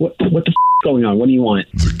 What the f*** going on? What do you want?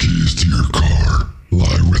 The keys to your car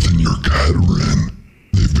lie within your cat, Ren.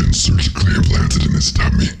 They've been surgically implanted in his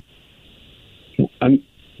tummy.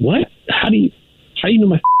 What? How do you know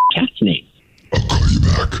my cat's name? I'll call you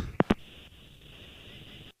back.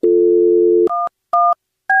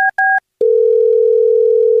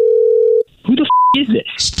 Who the is this?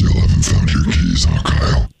 Still haven't found your keys, huh,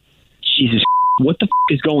 Kyle? Jesus, what the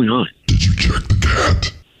is going on? Did you check the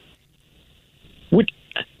cat?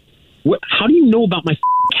 What? How do you know about my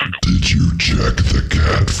cat? Did you check the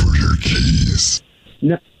cat for your keys?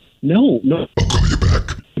 No. I'll call you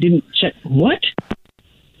back. I didn't check. What?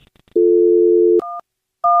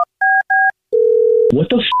 What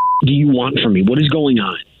the do you want from me? What is going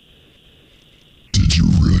on? Did you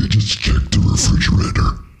really just check the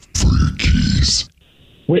refrigerator for your keys?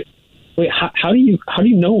 Wait, Wait, how do you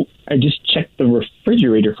know? I just checked the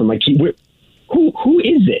refrigerator for my key. Who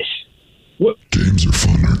is this? What games are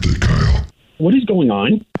fun, aren't they, Kyle? What is going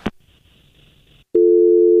on?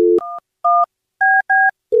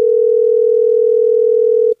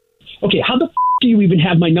 Okay, how the do you even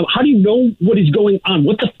have my number? How do you know what is going on?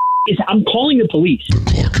 What the is? I'm calling the police. The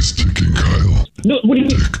clock is ticking, Kyle. No, what do you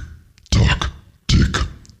mean? Tick, tick.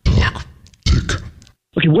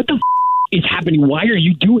 Okay, what the is happening? Why are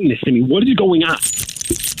you doing this to me? What is going on?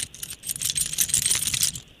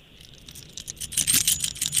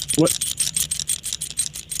 What?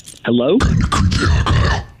 Hello? Kinda creepy, huh,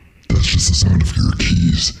 Kyle? That's just the sound of your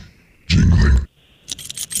keys jingling.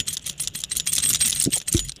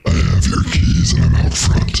 I have your keys and I'm out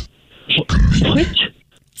front. What?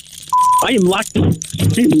 I am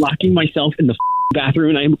locking myself in the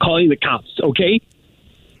bathroom and I am calling the cops, okay?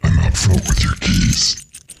 I'm out front with your keys.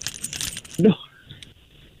 No.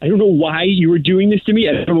 I don't know why you were doing this to me.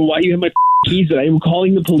 I don't know why you have my keys, but I am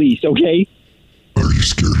calling the police, okay? Are you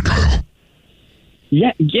scared, Kyle?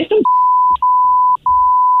 Yeah, yes,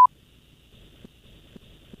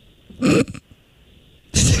 Hey,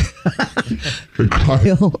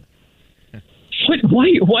 Kyle.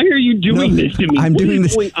 Why are you doing this to me? I'm doing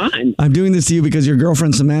this. Going on? I'm doing this to you because your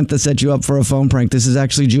girlfriend Samantha set you up for a phone prank. This is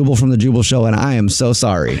actually Jubal from the Jubal Show, and I am so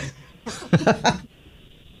sorry.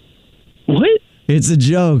 What? It's a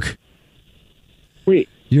joke. Wait.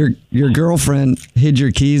 Your girlfriend hid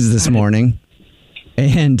your keys this morning,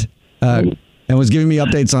 and was giving me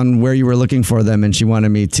updates on where you were looking for them, and she wanted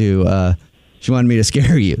me to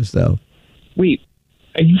scare you. So. Wait,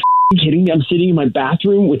 are you kidding me? I'm sitting in my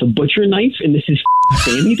bathroom with a butcher knife, and this is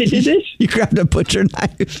Sammy that did this? You grabbed a butcher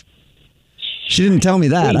knife? She didn't tell me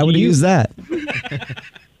that. I would have used that.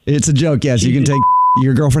 It's a joke. Yes, you can take.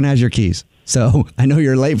 Your girlfriend has your keys. So I know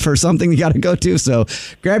you're late for something you got to go to. So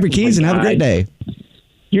grab your keys and have a great day.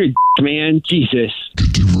 You're a man. Jesus.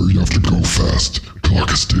 Get to where you have to go fast.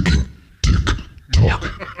 Clock is ticking. Tick, tock,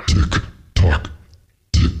 tick, tock,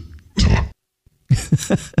 tick, tock.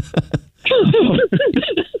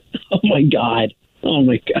 Oh my God. Oh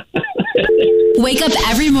my God. Wake up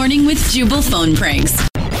every morning with Jubal phone pranks.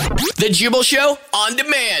 The Jubal Show on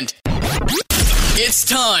demand. It's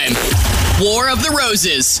time. War of the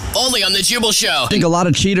Roses. Only on The Jubal Show. I think a lot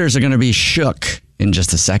of cheaters are going to be shook in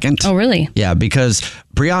just a second. Oh, really? Yeah, because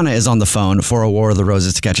Brianna is on the phone for a War of the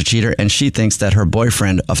Roses to catch a cheater, and she thinks that her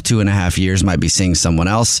boyfriend of 2.5 years might be seeing someone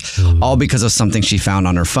else, all because of something she found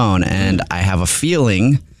on her phone. And I have a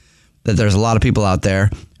feeling that there's a lot of people out there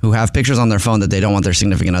who have pictures on their phone that they don't want their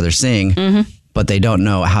significant other seeing, but they don't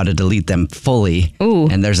know how to delete them fully. Ooh.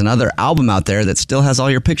 And there's another album out there that still has all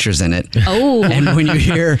your pictures in it. Oh. And when you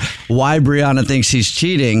hear why Brianna thinks she's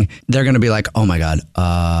cheating, they're going to be like, oh my God,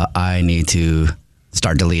 I need to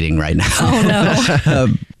start deleting right now. Oh no.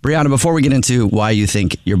 Brianna, before we get into why you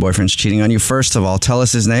think your boyfriend's cheating on you, first of all, tell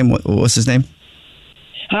us his name. What's his name?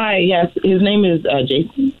 Hi, yes. His name is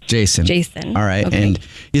Jason. Jason. All right. Okay. And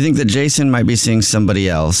you think that Jason might be seeing somebody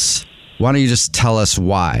else. Why don't you just tell us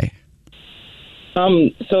why?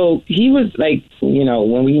 So he was like,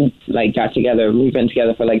 when we got together, we've been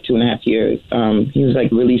together for 2.5 years. He was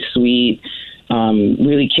really sweet,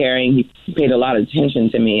 really caring. He paid a lot of attention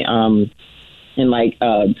to me. And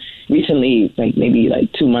recently, maybe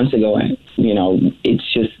 2 months ago,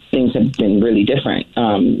 it's just things have been really different.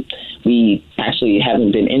 We actually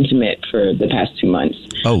haven't been intimate for the past 2 months.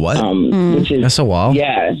 Oh, what? Which is, that's a while.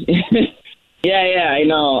 Yeah. Yeah, I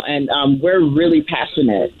know. And we're really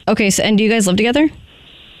passionate. Okay, so and do you guys live together?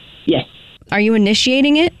 Yes. Are you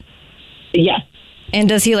initiating it? Yeah. And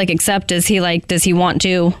does he accept? Does he want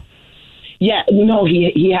to? Yeah, no,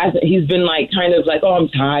 he hasn't. He's been oh, I'm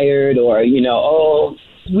tired, or oh,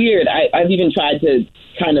 it's weird. I've even tried to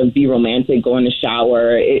kind of be romantic, go in the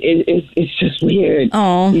shower. It's just weird.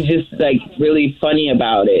 Oh, he's just really funny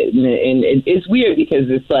about it, and it's weird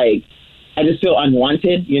because it's I just feel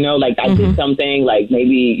unwanted, I did something,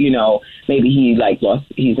 maybe he lost,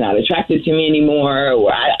 he's not attracted to me anymore,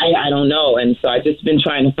 or I don't know. And so I've just been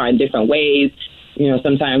trying to find different ways.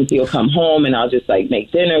 Sometimes he'll come home and I'll just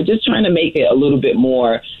make dinner, just trying to make it a little bit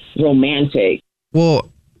more romantic. Well,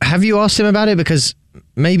 have you asked him about it? Because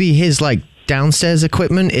maybe his downstairs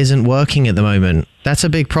equipment isn't working at the moment. That's a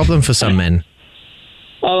big problem for some men.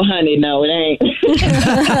 Oh, honey, no, it ain't.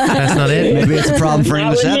 That's not it? Maybe it's a problem for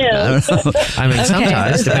English. I don't know. I mean,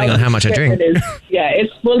 sometimes, depending on how much I drink.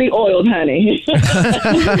 It's fully oiled, honey.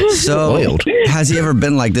 So, has he ever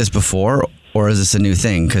been like this before, or is this a new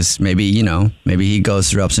thing? Because maybe he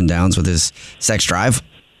goes through ups and downs with his sex drive.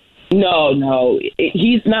 No,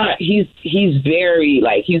 he's not. He's very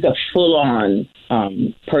he's a full-on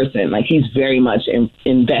person. Like, he's very much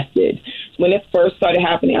invested. When it first started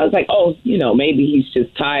happening, I was like, oh, maybe he's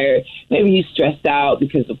just tired. Maybe he's stressed out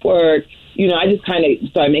because of work. I just kind of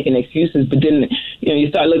started making excuses. But then, you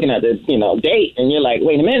start looking at the, date, and you're like,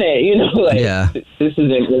 wait a minute, this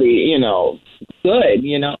isn't really,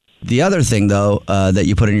 good, The other thing, though, that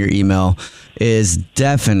you put in your email is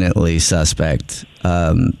definitely suspect.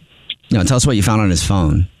 Tell us what you found on his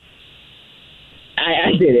phone.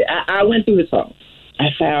 I did it. I went through his phone. I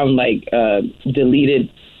found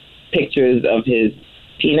deleted pictures of his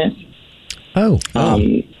penis. Oh.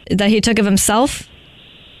 That he took of himself?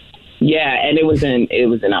 Yeah, and it was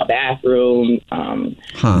in our bathroom.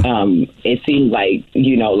 It seemed like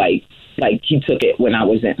he took it when I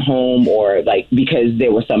wasn't home, or because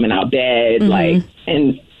there was some in our bed. Mm-hmm.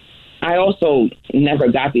 And I also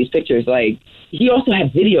never got these pictures. He also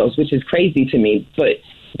had videos, which is crazy to me, but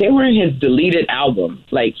they were in his deleted album.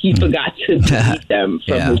 He forgot to delete them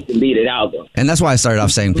from his deleted album. And that's why I started off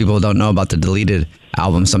saying people don't know about the deleted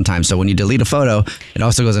album sometimes. So when you delete a photo, it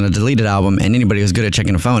also goes in a deleted album, and anybody who's good at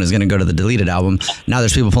checking a phone is going to go to the deleted album. Now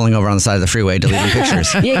there's people pulling over on the side of the freeway deleting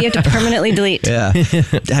pictures. Yeah, you have to permanently delete. Yeah.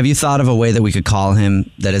 Have you thought of a way that we could call him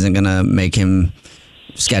that isn't going to make him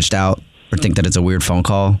sketched out or think that it's a weird phone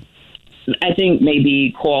call? I think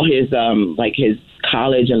maybe call his his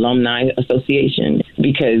college alumni association,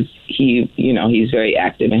 because he's very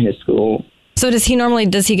active in his school. So does he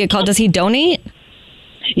get called? Does he donate?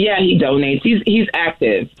 Yeah, he donates. He's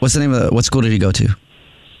active. What's the name of what school did he go to?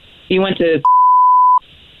 He went to.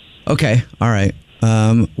 Okay, all right.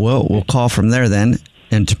 We'll call from there then,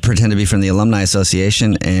 and to pretend to be from the alumni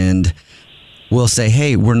association, and we'll say,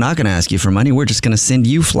 hey, we're not going to ask you for money. We're just going to send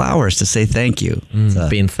you flowers to say thank you.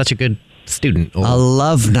 Being such a good student. A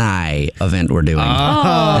alumni event we're doing.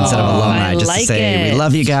 Instead of alumni, just to say, we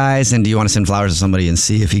love you guys, and do you want to send flowers to somebody and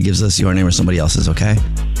see if he gives us your name or somebody else's, okay?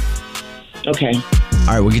 Okay. All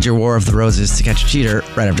right, we'll get your War of the Roses to catch a cheater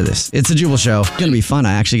right after this. It's a Jubal Show. It's going to be fun.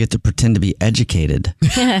 I actually get to pretend to be educated.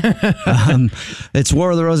 It's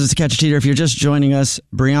War of the Roses to catch a cheater. If you're just joining us,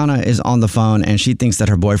 Brianna is on the phone, and she thinks that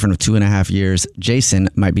her boyfriend of 2.5 years, Jason,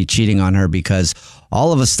 might be cheating on her because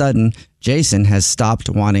all of a sudden, Jason has stopped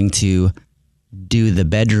wanting to do the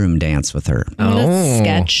bedroom dance with her.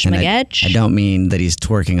 Sketch, I don't mean that he's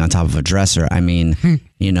twerking on top of a dresser. I mean,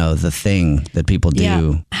 the thing that people do.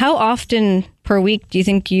 Yeah. How often per week do you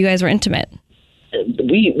think you guys were intimate? I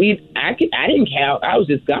didn't count. I was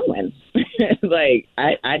just going.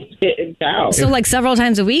 I didn't count. So several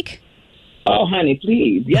times a week? Oh, honey,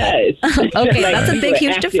 please. Yes. Okay, that's a big,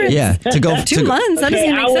 huge difference. Yeah, to go 2 months. That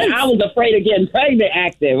doesn't make sense. I was afraid of getting pregnant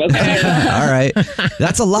active. Okay. All right,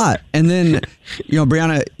 that's a lot. And then,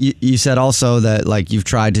 Brianna, you said also that you've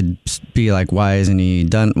tried to be why isn't he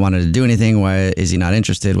wanted to do anything? Why is he not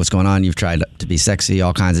interested? What's going on? You've tried to be sexy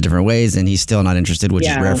all kinds of different ways, and he's still not interested, which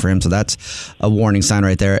is rare for him. So that's a warning sign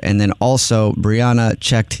right there. And then also, Brianna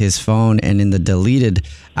checked his phone, and in the deleted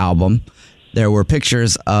album, there were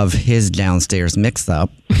pictures of his downstairs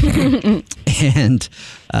mix-up, and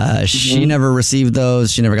she never received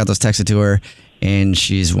those. She never got those texted to her, and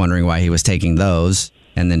she's wondering why he was taking those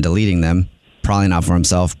and then deleting them. Probably not for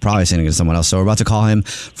himself, probably sending it to someone else. So we're about to call him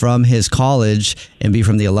from his college and be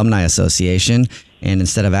from the Alumni Association. And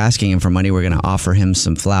instead of asking him for money, we're going to offer him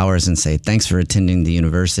some flowers and say, thanks for attending the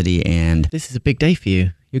university. And this is a big day for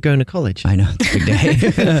you. You're going to college. I know, it's a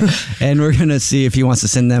big day. And we're going to see if he wants to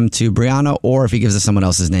send them to Brianna or if he gives us someone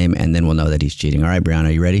else's name, and then we'll know that he's cheating. All right, Brianna,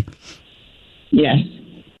 are you ready? Yes.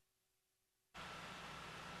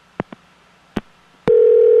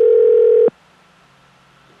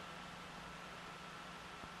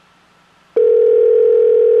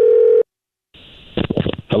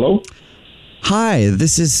 Hello? Hi,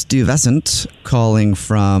 this is Stuyvesant calling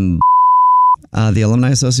from the Alumni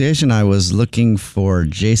Association. I was looking for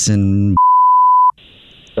Jason.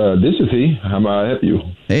 This is he. How may I help you?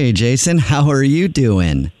 Hey, Jason, how are you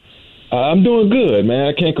doing? I'm doing good, man.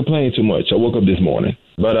 I can't complain too much. I woke up this morning.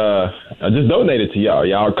 But I just donated to y'all.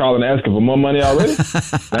 Y'all calling asking for more money already?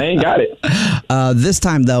 I ain't got it. This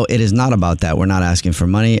time, though, it is not about that. We're not asking for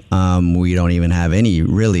money. We don't even have any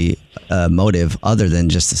really motive other than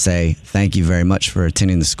just to say thank you very much for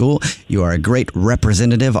attending the school. You are a great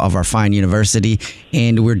representative of our fine university,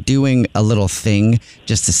 and we're doing a little thing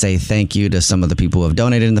just to say thank you to some of the people who have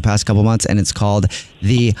donated in the past couple months, and it's called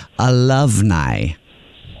the Alumni.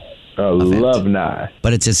 Alumni.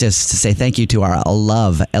 But it's just to say thank you to our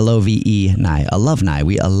Love, L-O-V-E-Ni. Alumni.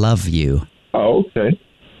 We love you. Oh, okay.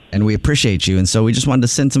 And we appreciate you. And so we just wanted to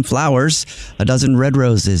send some flowers, a dozen red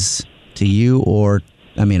roses to you, or,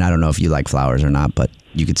 I mean, I don't know if you like flowers or not, but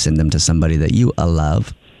you could send them to somebody that you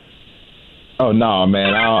love. Oh no,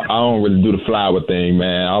 man! I don't really do the flower thing,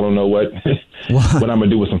 man. I don't know what I'm gonna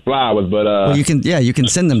do with some flowers, but well, you can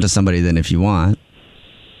send them to somebody then if you want.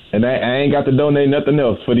 And I ain't got to donate nothing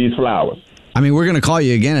else for these flowers. I mean, we're gonna call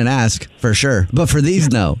you again and ask for sure, but for these,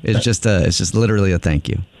 no. It's just literally a thank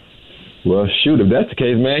you. Well, shoot, if that's the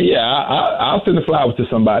case, man, yeah, I'll send the flowers to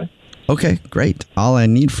somebody. Okay, great. All I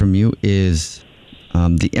need from you is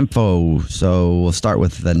the info. So we'll start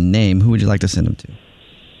with the name. Who would you like to send them to?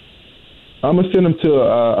 I'm going to send them to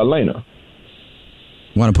Elena.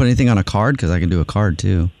 Want to put anything on a card? Because I can do a card,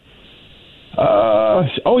 too.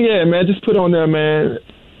 Oh, yeah, man. Just put on there, man.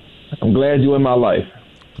 I'm glad you're in my life.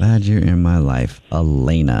 Glad you're in my life,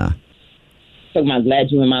 Elena. Talking about glad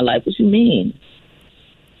you're in my life. What you mean?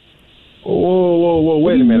 Whoa.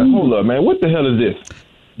 Wait a minute. Hold up, man. What the hell is this?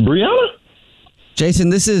 Brianna? Jason,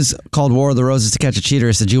 this is called War of the Roses to Catch a Cheater.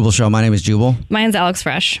 It's the Jubal Show. My name is Jubal. Mine's Alex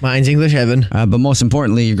Fresh. Mine's English Evan. But most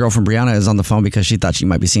importantly, your girlfriend Brianna is on the phone because she thought she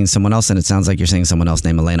might be seeing someone else, and it sounds like you're seeing someone else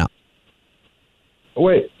named Elena.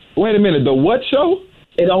 Wait a minute. The what show?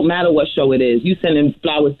 It don't matter what show it is. You sending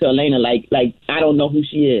flowers to Elena like I don't know who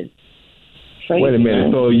she is. Crazy, wait a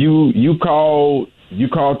minute. Man. So you called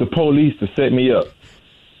the police to set me up?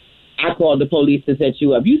 I called the police to set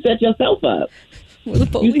you up. You set yourself up.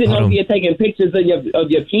 You sitting over here taking pictures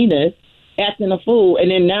of your penis, acting a fool,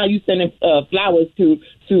 and then now you sending flowers to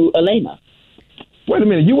Elena. Wait a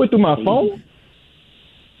minute, you went through my phone?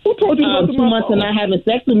 Who told you to go through my phone? 2 months and not having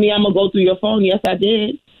sex with me, I'm gonna go through your phone. Yes, I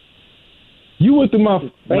did. You went through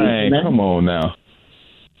my man, come on now.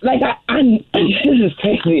 Like I this is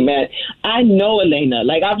crazy, man. I know Elena.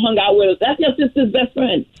 Like I've hung out with her. That's your sister's best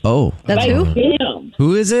friend. Oh, that's like, who? Damn.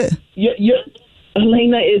 Who is it?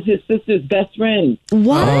 Elena is his sister's best friend.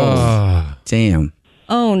 What? Oh, damn.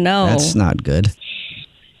 Oh, no. That's not good.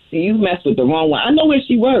 You messed with the wrong one. I know where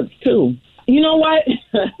she works, too. You know what?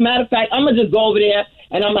 Matter of fact, I'm going to just go over there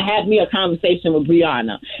and I'm going to have me a conversation with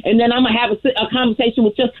Brianna. And then I'm going to have a conversation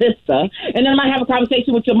with your sister. And then I'm going to have a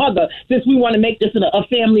conversation with your mother since we want to make this a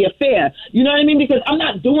family affair. You know what I mean? Because I'm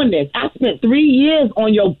not doing this. I spent 3 years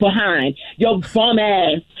on your behind, your bum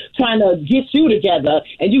ass, trying to get you together.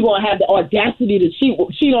 And you're going to have the audacity to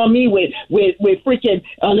cheat on me with freaking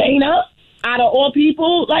Elena? Out of all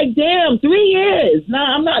people? Like, damn, 3 years.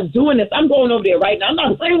 Nah, I'm not doing this. I'm going over there right now. I'm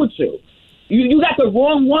not playing with you. You got the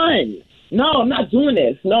wrong one. No, I'm not doing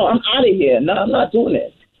this. No, I'm out of here. No, I'm not doing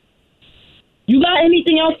this. You got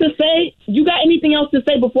anything else to say? You got anything else to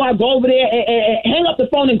say before I go over there and hang up the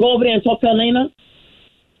phone and go over there and talk to Elena?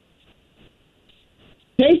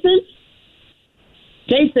 Jason,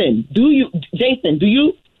 do you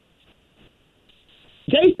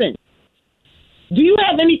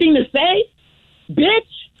have anything to say, bitch?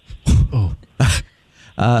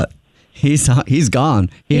 He's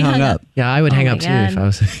gone. He hung up. Yeah, I would hang up too if I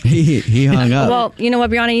was. He hung up. Well, you know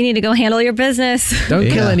what, Brianna? You need to go handle your business. Don't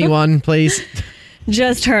kill anyone, please.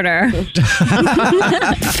 Just hurt her.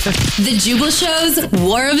 The Jubal Show's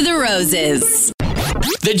War of the Roses.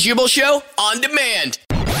 The Jubal Show on demand.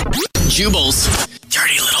 Jubal's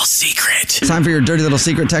dirty little secret. Time for your dirty little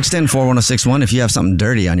secret. Text in 41061 if you have something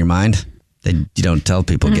dirty on your mind that you don't tell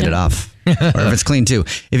people. Get it off. Or if it's clean too.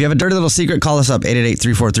 If you have a dirty little secret, call us up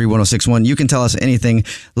 888-343-1061. You can tell us anything,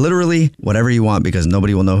 literally whatever you want, because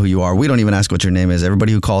nobody will know who you are. We don't even ask what your name is.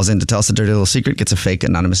 Everybody who calls in to tell us a dirty little secret gets a fake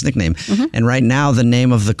anonymous nickname. And right now, the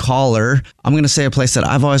name of the caller, I'm going to say a place that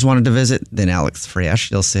I've always wanted to visit. Then Alex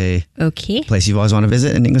Fresh, you'll say okay, place you've always wanted to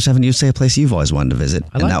visit. And English Evan, you say a place you've always wanted to visit.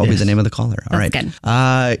 And that will be the name of the caller. All right. Good.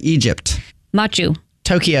 Egypt. Machu.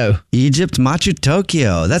 Tokyo. Egypt, Machu,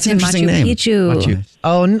 Tokyo. That's an interesting name. Machu.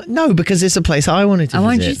 Oh, no, because it's a place I wanted to visit. I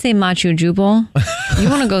wanted you to say Machu, Jubal. You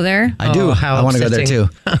want to go there? I do. I want to go there too.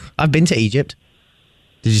 I've been to Egypt.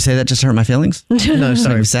 Did you say that just to hurt my feelings? No,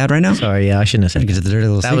 sorry. I'm sad right now? Sorry, yeah, I shouldn't have said that. It's a dirty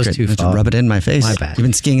little secret. That was too far. Rub it in my face. My bad. You've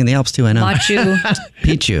been skiing in the Alps too, I know. Machu.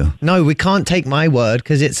 Pichu. No, we can't take my word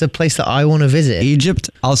because it's a place that I want to visit.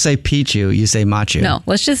 Egypt, I'll say Pichu. You say Machu. No,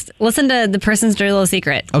 let's just listen to the person's dirty little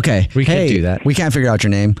secret. Okay. We could do that. We can't figure out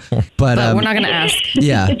your name, but we're not going to ask.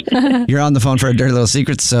 Yeah. You're on the phone for a dirty little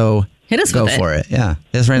secret, so hit us go with for it. Yeah.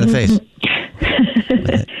 Hit us right in the face.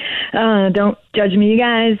 Don't judge me, you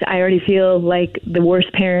guys. I already feel like the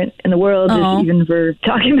worst parent in the world, just even for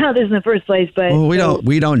talking about this in the first place. But well,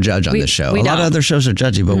 we don't judge on this show. A lot of other shows are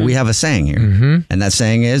judgy, but we have a saying here, and that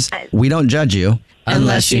saying is, "We don't judge you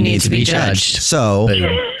unless you need to be judged." So,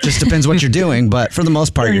 just depends what you're doing, but for the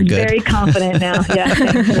most part, you're good. Very confident now. Yeah.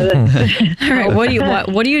 All right.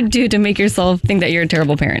 What do you do to make yourself think that you're a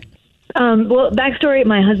terrible parent? Well, backstory,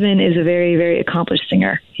 my husband is a very, very accomplished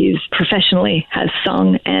singer. He's professionally has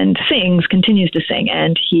sung and continues to sing.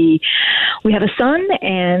 And we have a son,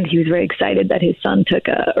 and he was very excited that his son took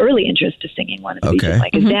an early interest to singing, wanted to be just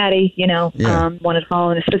like his daddy, wanted to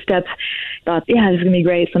follow in his footsteps. Thought, this is going to be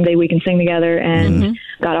great. Someday we can sing together, and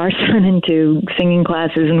got our son into singing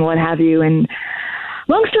classes and what have you. And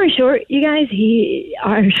long story short, you guys,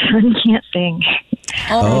 our son can't sing.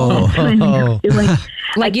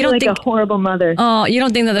 Like you don't think a horrible mother. Oh, you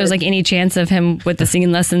don't think that there's like any chance of him with the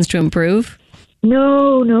singing lessons to improve?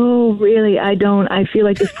 No, really, I don't. I feel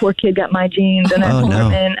like this poor kid got my genes, and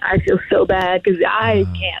and I feel so bad because I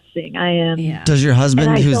can't sing. I am. Yeah. Does your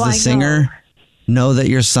husband, who's the singer, know that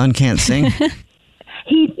your son can't sing?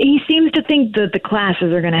 He seems to think that the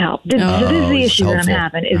classes are going to help. This is the issue that I'm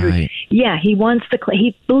having. He wants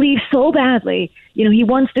he believes so badly. He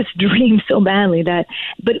wants this dream so badly but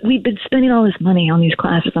we've been spending all this money on these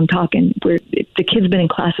classes. I'm talking, the kid's been in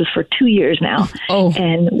classes for 2 years now.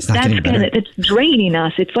 And it's draining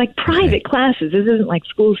us. It's like private classes. This isn't like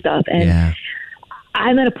school stuff. And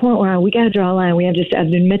I'm at a point where we got to draw a line. We have to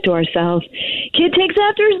admit to ourselves, kid takes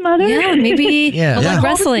after his mother. Yeah, maybe like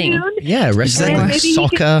wrestling. Yeah, wrestling, like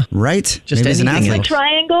soccer. Right. Just maybe an athlete.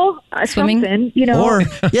 Triangle, swimming. Something, Or,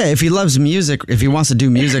 if he loves music, if he wants to do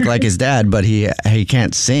music like his dad, but he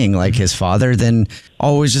can't sing like his father, then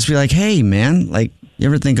always just be like, hey, man, like, you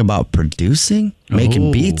ever think about producing,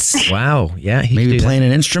 making beats? Wow, yeah. Maybe playing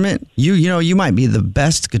an instrument? You might be the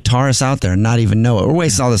best guitarist out there and not even know it. We're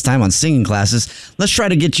wasting all this time on singing classes. Let's try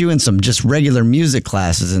to get you in some just regular music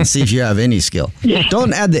classes and see if you have any skill.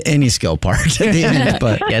 Don't add the any skill part at the end.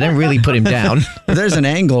 But don't really put him down. There's an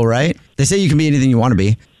angle, right? They say you can be anything you want to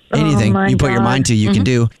be. Anything you put your mind to, you can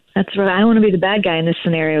do. That's right. I don't want to be the bad guy in this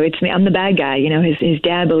scenario. It's me. I'm the bad guy. His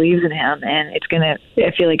dad believes in him, and I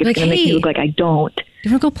feel like it's going to make me look like I don't. You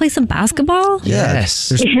want to go play some basketball? Yes.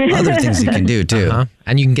 There's other things you can do, too.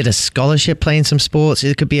 And you can get a scholarship playing some sports.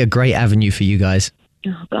 It could be a great avenue for you guys.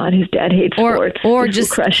 Oh, God, his dad hates sports. Or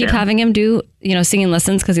just keep having him do, singing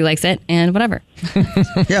lessons because he likes it and whatever.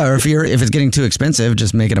 Or if it's getting too expensive,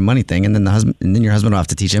 just make it a money thing. And then your husband will have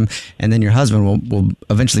to teach him. And then your husband will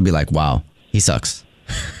eventually be like, wow, he sucks.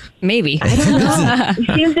 Maybe. I don't know.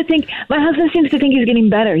 My husband seems to think he's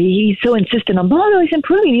getting better. He's so insistent on, no, he's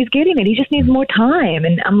improving. He's getting it. He just needs more time.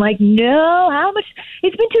 And I'm like, no, how much?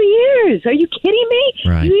 It's been 2 years. Are you kidding me?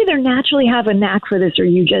 Right. You either naturally have a knack for this or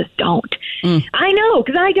you just don't. I know,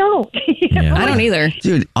 because I don't. I don't either.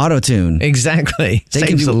 Dude, auto-tune. Exactly. They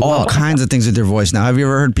can do all kinds of things with their voice now. Have you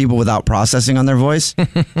ever heard people without processing on their voice?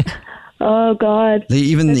 Oh, God.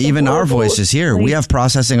 Even our voices here, we have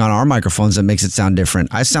processing on our microphones that makes it sound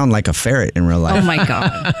different. I sound like a ferret in real life. Oh, my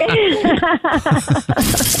God.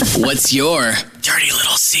 What's your dirty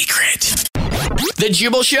little secret? The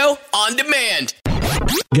Jubal Show on demand.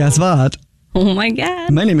 Guess what? Oh, my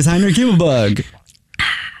God. My name is Heinrich Himmelberg.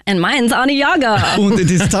 And mine's Ani Yaga. And it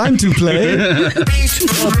is time to play. Yeah.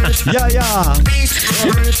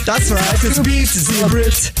 That's right. It's Beat the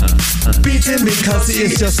Brit. Beat him because he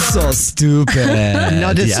is just so stupid.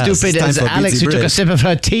 Not as stupid as Alex, who took a sip of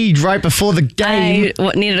her tea right before the game.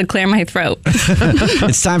 I needed to clear my throat.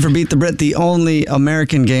 It's time for Beat the Brit, the only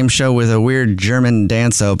American game show with a weird German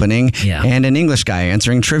dance opening and an English guy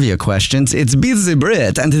answering trivia questions. It's Beat the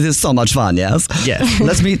Brit, and it is so much fun, yes? Yes.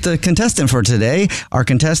 Let's meet the contestant for today. Our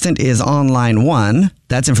contestant is on line 1.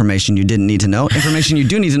 That's information you didn't need to know. Information you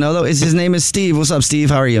do need to know, though, is his name is Steve. What's up, Steve?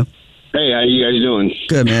 How are you? Hey, how you guys doing?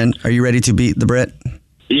 Good, man. Are you ready to beat the Brit?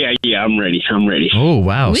 Yeah, I'm ready. Oh,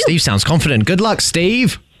 wow. Steve sounds confident. Good luck,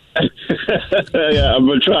 Steve. Yeah, I'm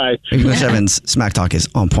going to try. English Evan's smack talk is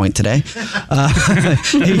on point today.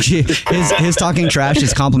 His talking trash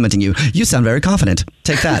is complimenting you. You sound very confident.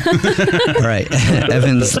 Take that. All right.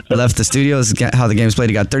 Evan's left the studio. This is how the game's played.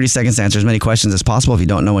 You got 30 seconds to answer as many questions as possible. If you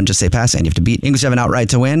don't know one, just say pass. And you have to beat English Evan outright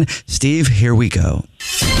to win. Steve, here we go.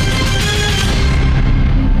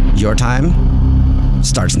 Your time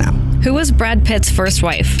starts now. Who was Brad Pitt's first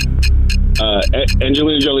wife?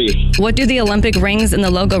 Angelina Jolie. What do the Olympic rings in the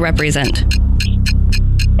logo represent?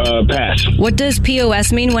 Pass. What does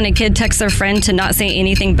POS mean when a kid texts their friend to not say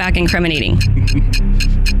anything back incriminating?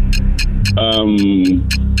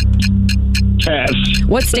 Pass.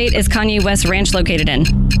 What state is Kanye West's ranch located in?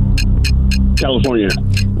 California.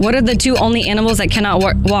 What are the two only animals that cannot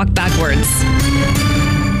walk backwards?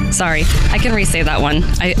 Sorry, I can re-say that one.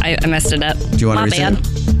 I messed it up. Do you want to re-say it?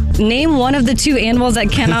 Name one of the two animals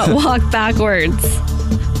that cannot walk backwards.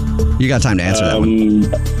 You got time to answer that one.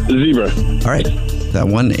 Zebra. All right. that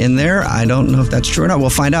one in there. I don't know if that's true or not. We'll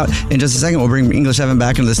find out in just a second. We'll bring English Evan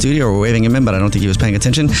back into the studio. We're waving him in, but I don't think he was paying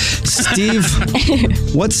attention. Steve,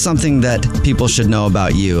 what's something that people should know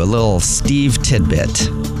about you? A little Steve tidbit.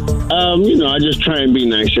 I just try and be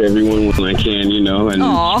nice to everyone when I can,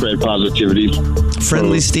 and spread positivity.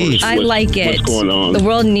 Friendly Steve. I like it. What's going on? The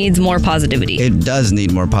world needs more positivity. It does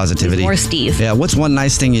need more positivity. More Steve. Yeah. What's one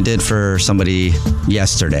nice thing you did for somebody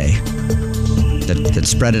yesterday that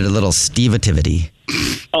spreaded a little Steve-ativity?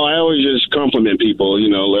 Oh, I always just compliment people,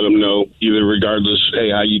 let them know, either regardless,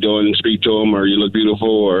 hey, how you doing, speak to them, or you look beautiful,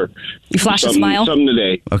 or you flash a smile. Something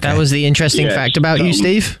today. Okay. That was the interesting fact about you,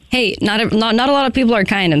 Steve. Hey, not a lot of people are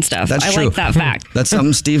kind and stuff. That's I true. like that fact. That's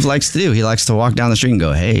something Steve likes to do. He likes to walk down the street and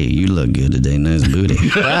go, hey, you look good today. Nice booty.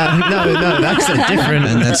 No, that's a different...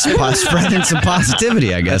 And that's spreading some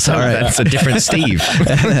positivity, I guess. All right. That's a different Steve.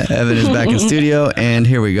 Evan is back in studio, and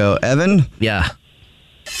here we go. Evan? Yeah.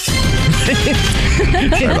 Sorry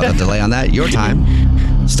about the delay on that. Your time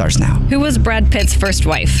starts now. Who was Brad Pitt's first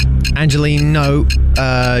wife? Angeline, no.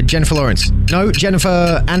 Jennifer Lawrence. No,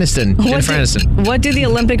 Jennifer Aniston. What do the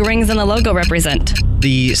Olympic rings and the logo represent?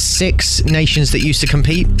 The 6 nations that used to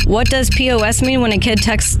compete. What does POS mean when a kid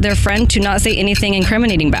texts their friend to not say anything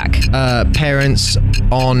incriminating back? Parents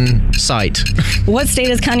on site. What state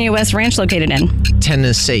is Kanye West Ranch located in?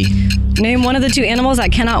 Tennessee. Name one of the 2 animals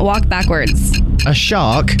that cannot walk backwards. A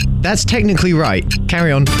shark? That's technically right.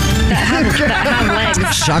 Carry on. That have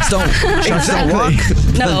legs. Sharks don't walk?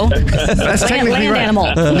 No. That's technically land right. animal.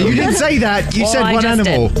 You didn't say that. You said I one just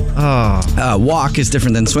animal. did. Oh. Walk is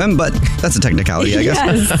different than swim, but that's a technicality, I guess.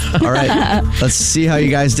 Yes. All right. Let's see how you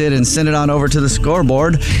guys did and send it on over to the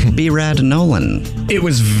scoreboard. B-Rad Nolan. It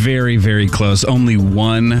was very, very close. Only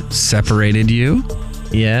one separated you.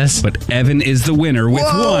 Yes. But Evan is the winner with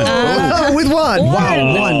 1. With 1.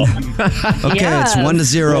 Wow, 1. Okay, it's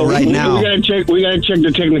 1-0 right now. We gotta check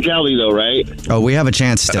the technicality though, right? Oh, we have a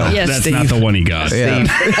chance still. Yes, That's Steve. not the one he got. Yeah.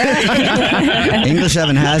 English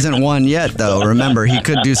Evan hasn't won yet, though. Remember, he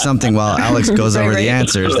could do something while Alex goes over the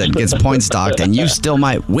answers that gets points docked, and you still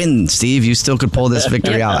might win, Steve. You still could pull this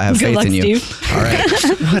victory out. I have faith in you. Steve. All right.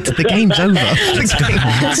 What? The game's over.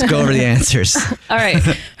 Let's go over the answers. All right.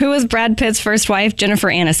 Who was Brad Pitt's first wife? Jennifer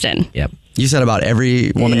Aniston. Yep. You said about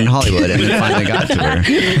every woman in Hollywood, and you finally got to her.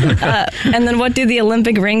 And then what do the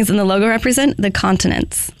Olympic rings and the logo represent? The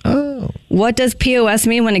continents. Oh. What does POS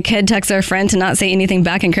mean when a kid texts their friend to not say anything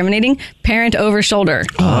back incriminating? Parent over shoulder.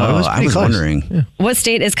 I was wondering. Yeah. What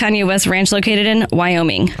state is Kanye West Ranch located in?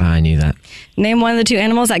 Wyoming. I knew that. Name one of the 2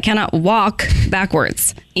 animals that cannot walk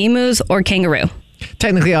backwards. Emus or kangaroo.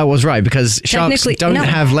 Technically, I was right because sharks don't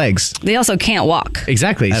have legs. They also can't walk.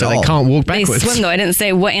 Exactly. At So all. they can't walk backwards. They swim, though. I didn't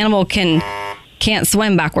say what animal can't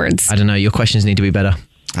swim backwards. I don't know. Your questions need to be better.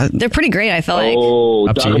 They're pretty great, I feel like. Oh,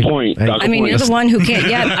 Up to dock a you. point. Hey. Dock a I mean, point. you're the one who can't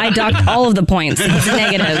yet. I docked all of the points. It's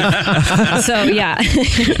negative. So, yeah.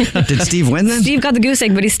 Did Steve win then? Steve got the goose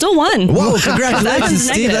egg, but he still won. Whoa, congratulations,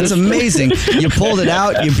 Steve. Negative. That's amazing. You pulled it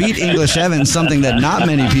out. You beat English Evan, something that not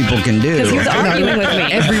many people can do. Because he was arguing with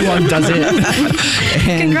me. Everyone does it.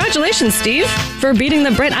 And Congratulations, Steve, for beating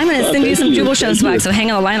the Brit. I'm going to send you some Jubal Show swag, so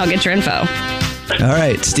hang on the line. I'll get your info. all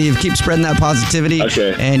right, Steve, keep spreading that positivity.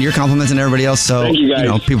 Okay. And you're complimenting everybody else, so Thank you,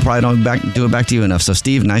 guys. people probably don't do it back to you enough. So,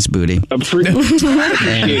 Steve, nice booty. Appreciate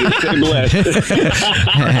it. Stay blessed.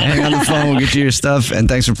 Hang on the phone. We'll get you your stuff. And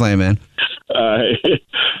thanks for playing, man.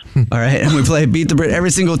 All right, and we play Beat the Brit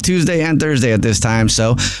every single Tuesday and Thursday at this time.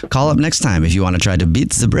 So call up next time if you want to try to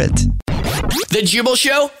beat the Brit. The Jubal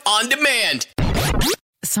Show on demand.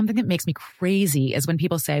 Something that makes me crazy is when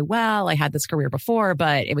people say, well, I had this career before,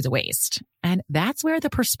 but it was a waste. And that's where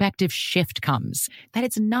the perspective shift comes, that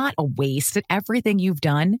it's not a waste, that everything you've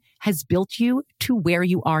done has built you to where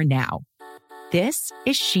you are now. This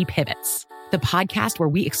is She Pivots, the podcast where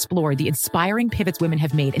we explore the inspiring pivots women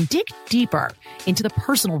have made and dig deeper into the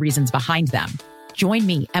personal reasons behind them. Join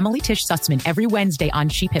me, Emily Tish Sussman, every Wednesday on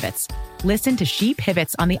She Pivots. Listen to She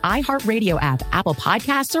Pivots on the iHeartRadio app, Apple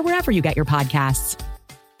Podcasts, or wherever you get your podcasts.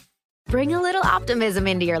 Bring a little optimism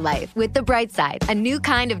into your life with The Bright Side, a new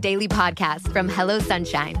kind of daily podcast from Hello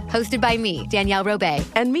Sunshine, hosted by me, Danielle Robay.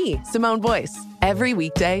 And me, Simone Boyce. Every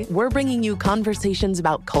weekday, we're bringing you conversations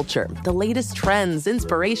about culture, the latest trends,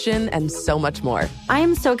 inspiration, and so much more. I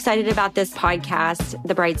am so excited about this podcast,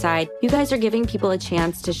 The Bright Side. You guys are giving people a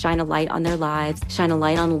chance to shine a light on their lives, shine a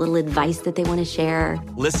light on a little advice that they want to share.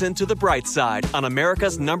 Listen to The Bright Side on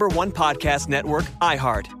America's #1 podcast network,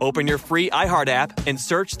 iHeart. Open your free iHeart app and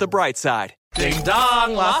search The Bright Side. Ding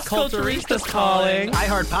dong, Las Culturistas calling.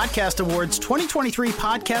 iHeart Podcast Awards 2023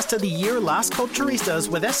 Podcast of the Year, Las Culturistas,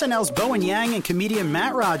 with SNL's Bowen Yang and comedian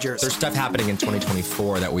Matt Rogers. There's stuff happening in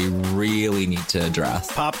 2024 that we really need to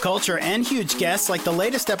address. Pop culture and huge guests like the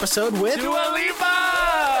latest episode with Dua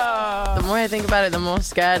Lipa! The more I think about it, the more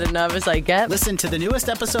scared and nervous I get. Listen to the newest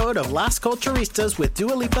episode of Las Culturistas with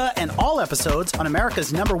Dua Lipa and all episodes on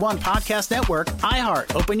America's #1 podcast network,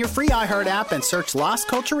 iHeart. Open your free iHeart app and search Las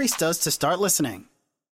Culturistas to start listening.